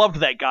 like, I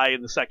loved that guy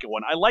in the second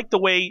one. I liked the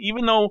way,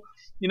 even though,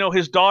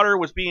 his daughter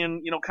was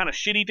being, kind of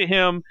shitty to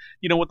him,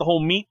 with the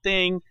whole meat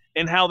thing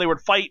and how they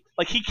would fight,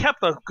 like, he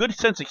kept a good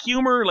sense of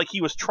humor, like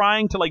he was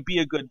trying to, like, be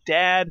a good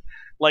dad.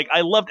 Like,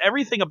 I loved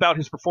everything about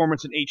his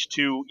performance in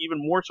H2, even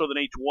more so than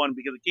H1,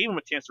 because it gave him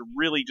a chance to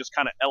really just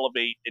kind of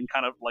elevate and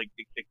kind of, like,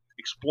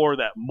 explore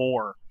that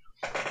more.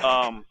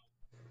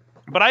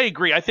 But I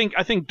agree. I think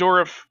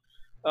Dourif,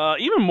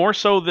 even more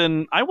so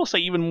than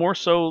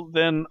Malcolm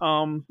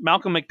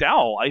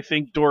McDowell, I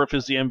think Dourif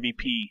is the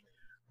MVP.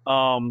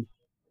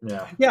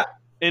 Yeah.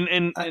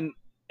 And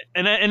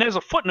as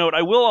a footnote,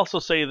 I will also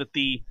say that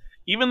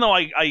even though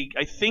I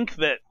think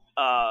that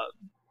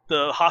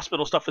the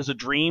hospital stuff is a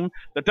dream,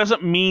 that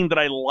doesn't mean that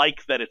I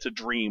like that it's a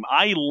dream.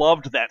 I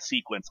loved that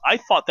sequence. I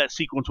thought that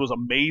sequence was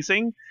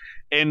amazing.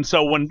 And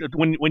so when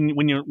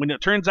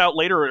it turns out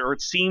later, or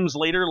it seems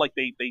later, like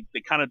they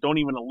kind of don't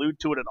even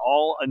allude to it at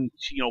all, and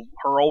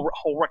her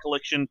whole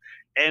recollection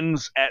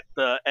ends at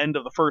the end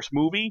of the first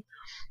movie,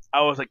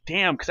 I was like,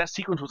 damn, because that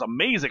sequence was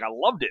amazing. I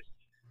loved it.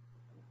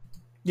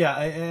 Yeah,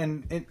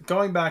 and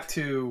going back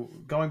to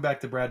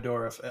Brad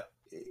Dourif,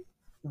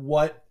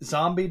 what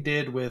Zombie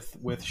did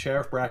with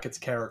Sheriff Brackett's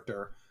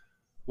character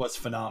was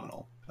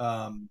phenomenal.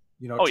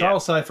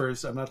 Charles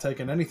Cyphers, I'm not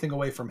taking anything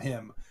away from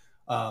him,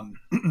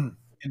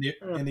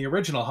 In the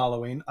original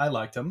Halloween, I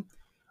liked him.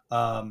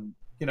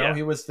 Yeah.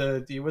 He was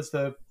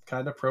the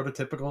kind of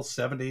prototypical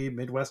 70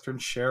 Midwestern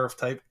sheriff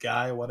type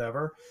guy,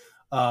 whatever.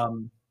 Yeah.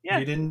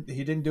 He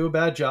didn't do a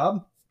bad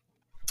job,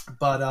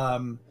 but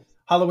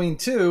Halloween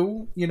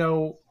 2,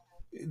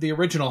 the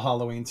original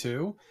Halloween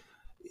 2,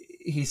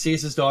 he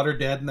sees his daughter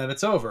dead and then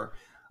it's over.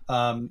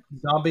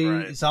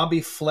 Right.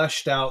 Zombie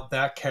fleshed out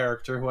that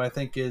character, who I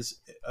think is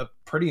a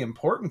pretty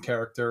important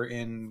character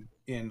in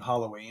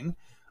Halloween,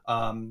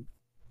 and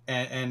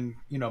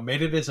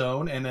made it his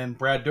own. And then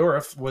Brad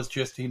Dourif was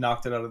just, he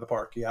knocked it out of the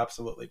park. He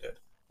absolutely did,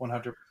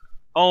 100%.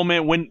 Oh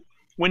man, when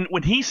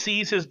he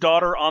sees his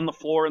daughter on the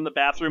floor in the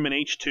bathroom in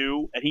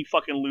H2 and he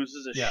fucking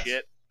loses his Yes.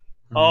 shit.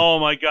 Mhm. Oh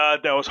my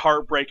god, that was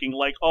heartbreaking.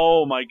 Like,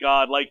 oh my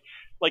god, like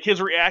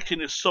his reaction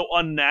is so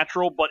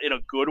unnatural, but in a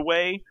good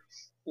way.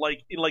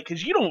 Like,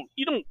 because you don't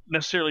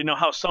necessarily know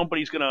how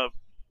somebody's gonna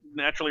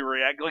naturally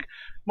react. Like,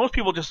 most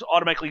people just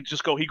automatically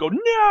just go,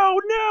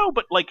 no,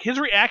 but like his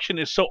reaction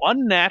is so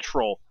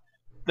unnatural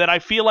that I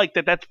feel like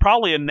that's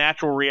probably a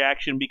natural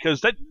reaction, because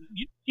that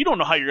you don't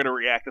know how you're gonna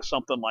react to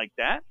something like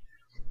that.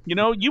 You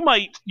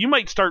might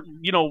start,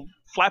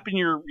 flapping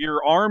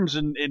your arms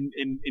and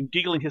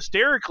giggling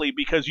hysterically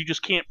because you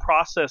just can't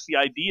process the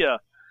idea.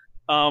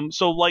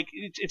 So like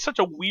it's such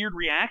a weird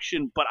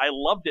reaction, but I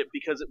loved it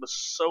because it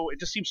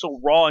just seemed so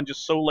raw and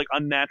just so like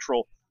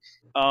unnatural.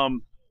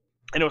 And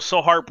it was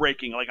so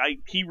heartbreaking. Like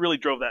he really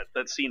drove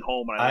that scene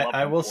home, and I loved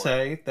I him will for it.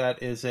 say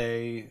that is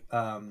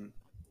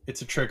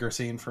it's a trigger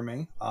scene for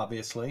me.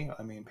 Obviously,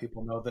 I mean,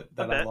 people know that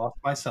I lost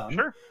my son.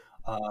 Sure.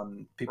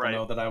 People Right.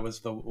 know that I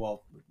was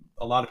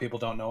a lot of people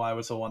don't know I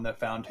was the one that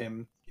found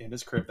him in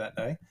his crib that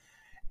day.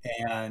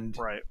 And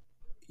Right.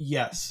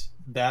 yes,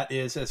 that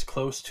is as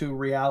close to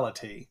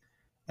reality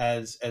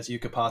as you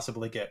could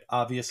possibly get.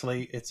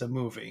 Obviously, it's a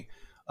movie.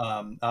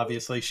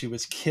 Obviously, she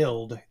was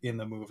killed in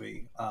the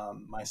movie.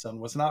 My son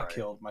was not Right.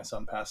 killed. My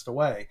son passed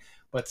away.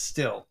 But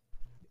still,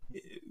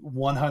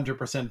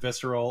 100%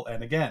 visceral.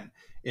 And again,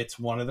 it's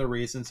one of the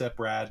reasons that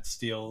Brad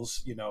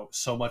steals,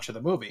 so much of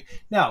the movie.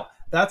 Now,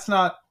 that's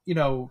not,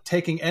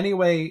 taking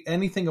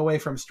anything away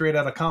from Straight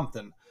Outta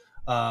Compton.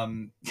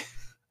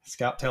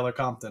 Scout Taylor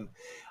Compton.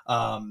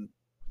 I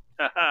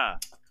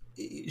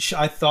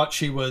thought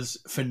she was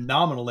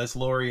phenomenal as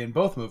Laurie in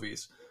both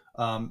movies.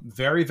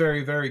 Very,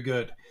 very, very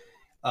good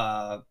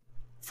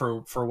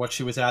for what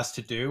she was asked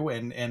to do,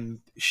 and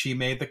she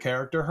made the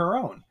character her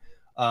own.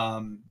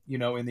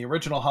 In the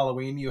original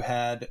Halloween, you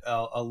had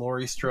a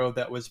Laurie Strode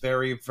that was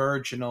very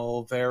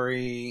virginal,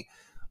 very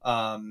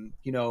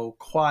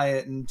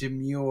quiet and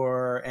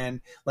demure,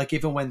 and like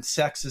even when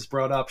sex is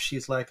brought up,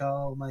 she's like,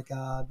 "Oh my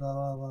god," blah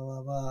blah blah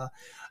blah blah.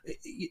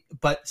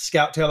 But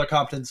Scout Taylor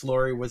Compton's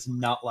Laurie was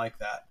not like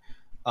that.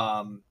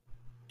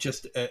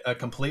 Just a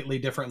completely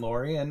different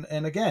Laurie,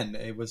 and again,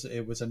 it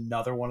was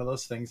another one of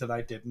those things that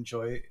I did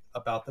enjoy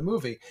about the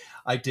movie.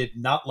 I did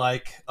not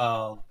like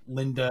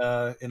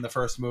Linda in the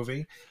first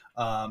movie.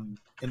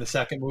 In the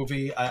second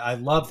movie, I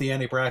love the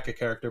Annie Brackett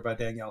character by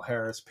Danielle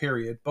Harris.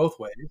 Period, both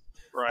ways.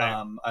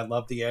 Right. I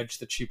love the edge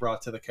that she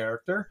brought to the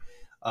character.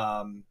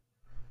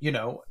 You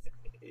know,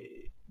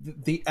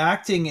 the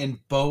acting in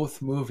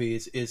both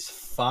movies is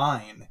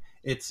fine.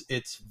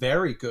 It's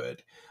very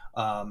good.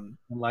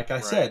 Like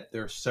I said,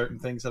 there's certain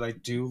things that I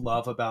do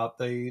love about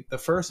the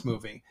first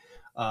movie.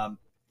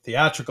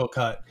 Theatrical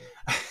cut.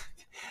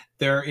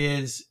 There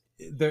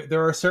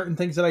are certain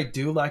things that I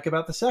do like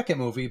about the second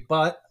movie,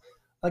 but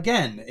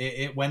again,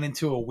 it went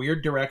into a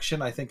weird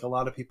direction. I think a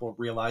lot of people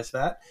realize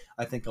that.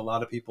 I think a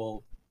lot of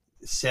people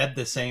said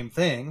the same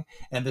thing,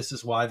 and this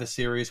is why the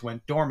series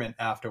went dormant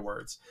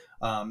afterwards.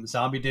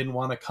 Zombie didn't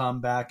want to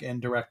come back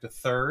and direct a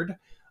third.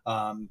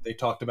 They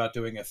talked about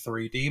doing a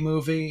 3D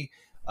movie.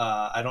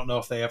 I don't know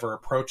if they ever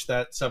approached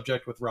that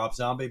subject with Rob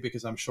Zombie,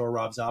 because I'm sure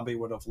Rob Zombie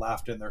would have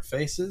laughed in their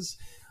faces,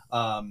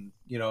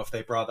 if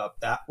they brought up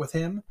that with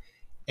him.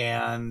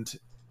 And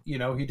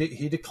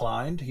he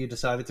declined. He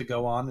decided to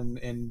go on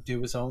and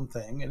do his own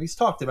thing, and he's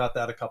talked about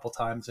that a couple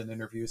times in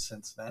interviews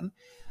since then.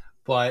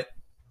 But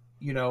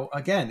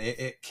again,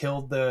 it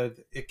killed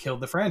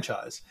the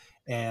franchise.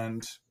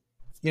 And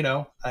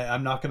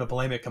I'm not going to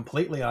blame it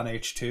completely on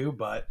H2,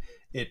 but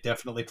it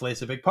definitely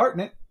plays a big part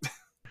in it.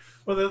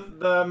 Well,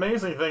 the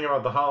amazing thing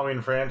about the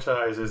Halloween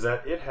franchise is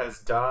that it has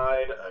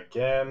died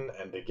again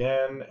and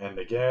again and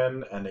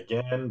again and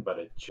again, but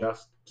it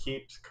just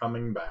keeps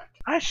coming back.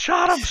 I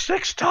shot him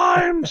 6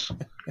 times.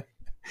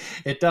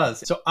 It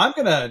does. So I'm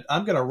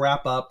gonna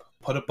wrap up,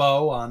 put a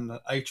bow on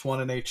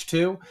H1 and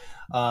H2.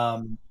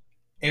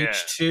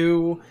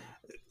 H2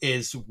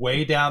 is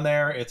way down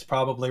there. It's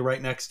probably right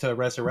next to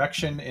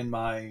Resurrection in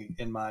my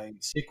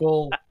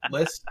sequel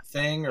list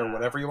thing, or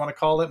whatever you want to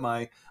call it,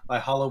 my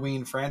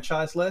Halloween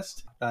franchise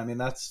list. I mean,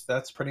 that's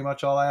pretty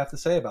much all I have to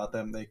say about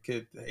them.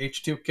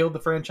 H2 killed the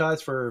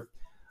franchise for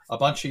a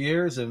bunch of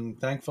years, and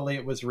thankfully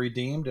it was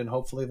redeemed, and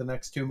hopefully the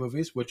next 2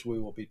 movies, which we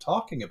will be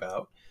talking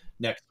about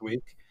next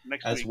week,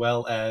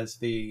 well as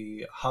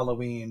the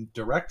Halloween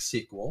direct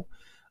sequel,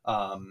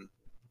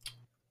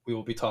 we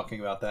will be talking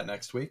about that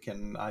next week,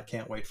 and I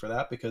can't wait for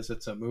that because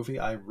it's a movie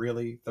I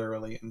really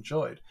thoroughly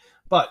enjoyed.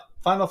 But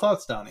final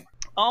thoughts, Donnie?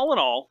 All in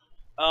all,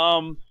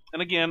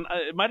 and again,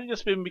 it might have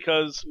just been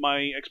because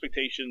my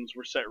expectations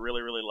were set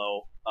really, really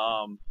low.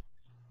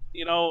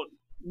 You know,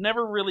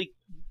 never really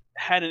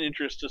had an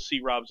interest to see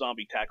Rob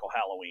Zombie tackle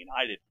Halloween.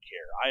 I didn't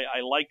care. I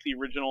liked the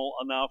original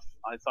enough.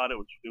 I thought it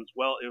was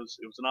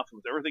enough. It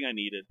was everything I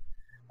needed.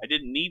 I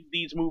didn't need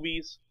these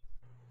movies.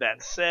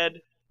 That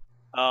said,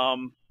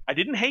 I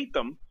didn't hate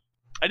them.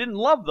 I didn't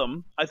love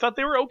them. I thought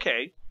they were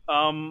okay.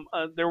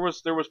 There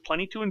was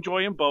plenty to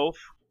enjoy in both.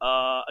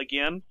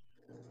 Again,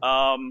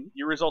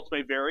 your results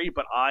may vary,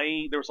 but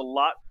there was a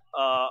lot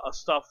of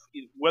stuff,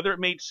 whether it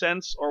made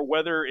sense or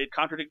whether it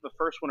contradicted the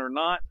first one or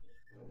not.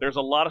 There's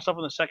a lot of stuff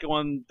in the second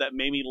one that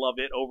made me love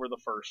it over the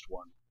first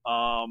one.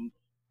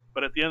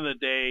 But at the end of the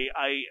day,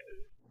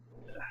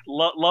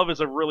 love is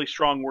a really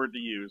strong word to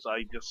use.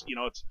 I just,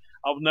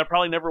 I'll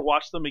probably never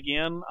watch them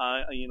again.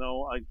 I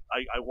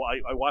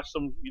watched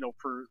them,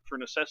 for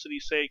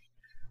necessity's sake.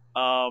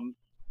 And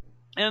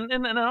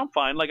I'm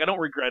fine. Like, I don't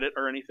regret it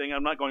or anything.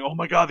 I'm not going, oh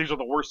my god, these are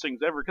the worst things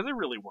ever, because they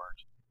really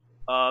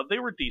weren't. They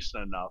were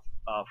decent enough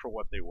for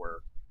what they were.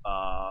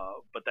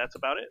 But that's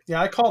about it.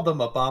 Yeah, I called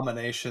them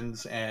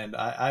abominations, and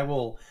I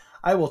will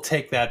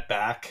take that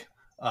back.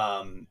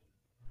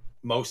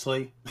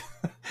 Mostly.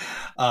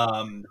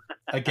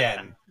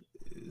 Again,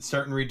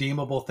 certain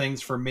redeemable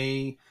things for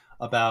me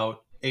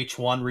about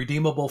H1,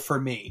 redeemable for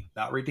me,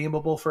 not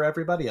redeemable for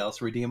everybody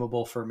else,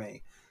 redeemable for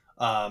me.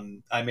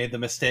 I made the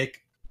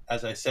mistake,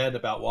 as I said,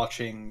 about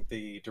watching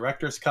the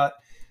director's cut,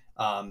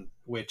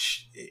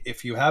 which,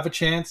 if you have a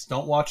chance,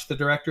 don't watch the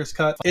director's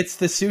cut. It's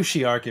the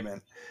sushi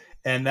argument.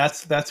 And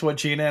that's what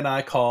Gina and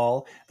I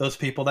call those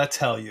people that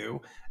tell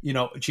you,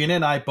 Gina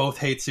and I both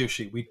hate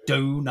sushi. We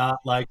do not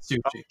like sushi.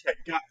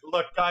 Okay,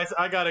 look, guys,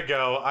 I gotta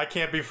go. I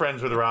can't be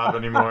friends with Rob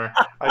anymore.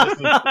 I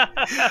just need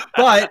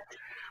But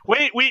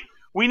wait,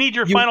 we need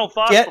your final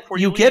thoughts before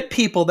you leave. Get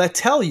people that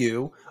tell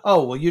you,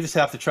 oh, well, you just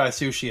have to try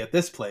sushi at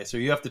this place, or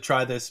you have to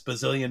try this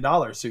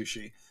bazillion-dollar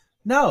sushi.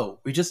 No,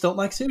 we just don't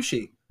like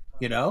sushi.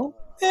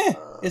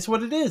 It's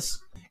what it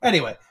is.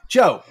 Anyway,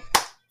 Joe,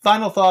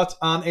 final thoughts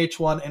on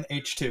H1 and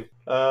H2.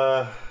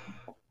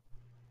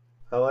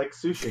 I like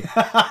sushi.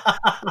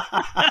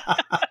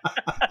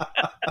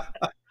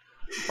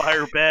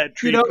 Fire bad,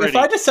 treat if pretty.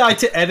 I decide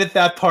to edit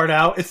that part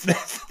out,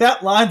 that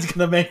line's going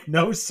to make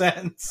no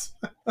sense.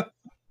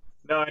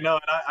 No, I know,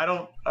 and I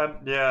don't.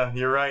 Yeah,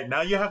 you're right.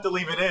 Now you have to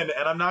leave it in,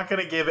 and I'm not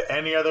going to give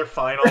any other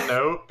final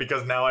note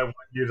because now I want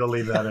you to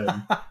leave that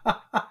in.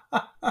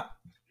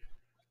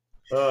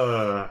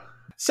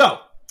 So,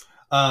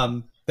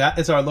 that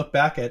is our look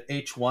back at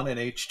H1 and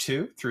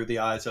H2 through the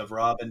eyes of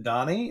Rob and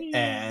Donnie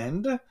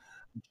and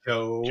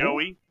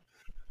Joey.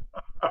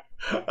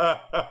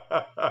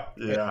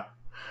 Yeah.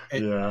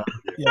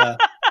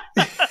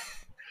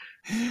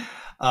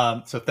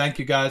 So thank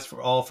you guys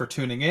for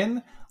tuning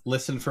in.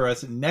 Listen for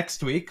us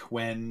next week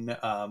when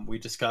we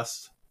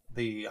discuss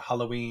the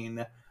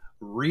Halloween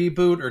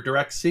reboot or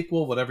direct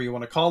sequel, whatever you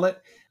want to call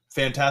it.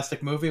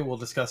 Fantastic movie. We'll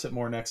discuss it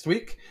more next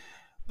week.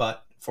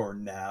 But for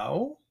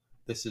now,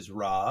 this is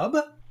Rob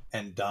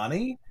and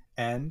Donnie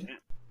and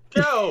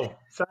Joe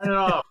signing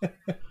off.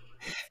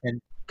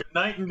 And good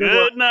night and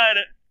good night.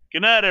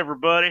 Good night,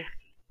 everybody.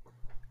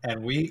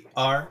 And we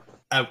are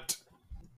out.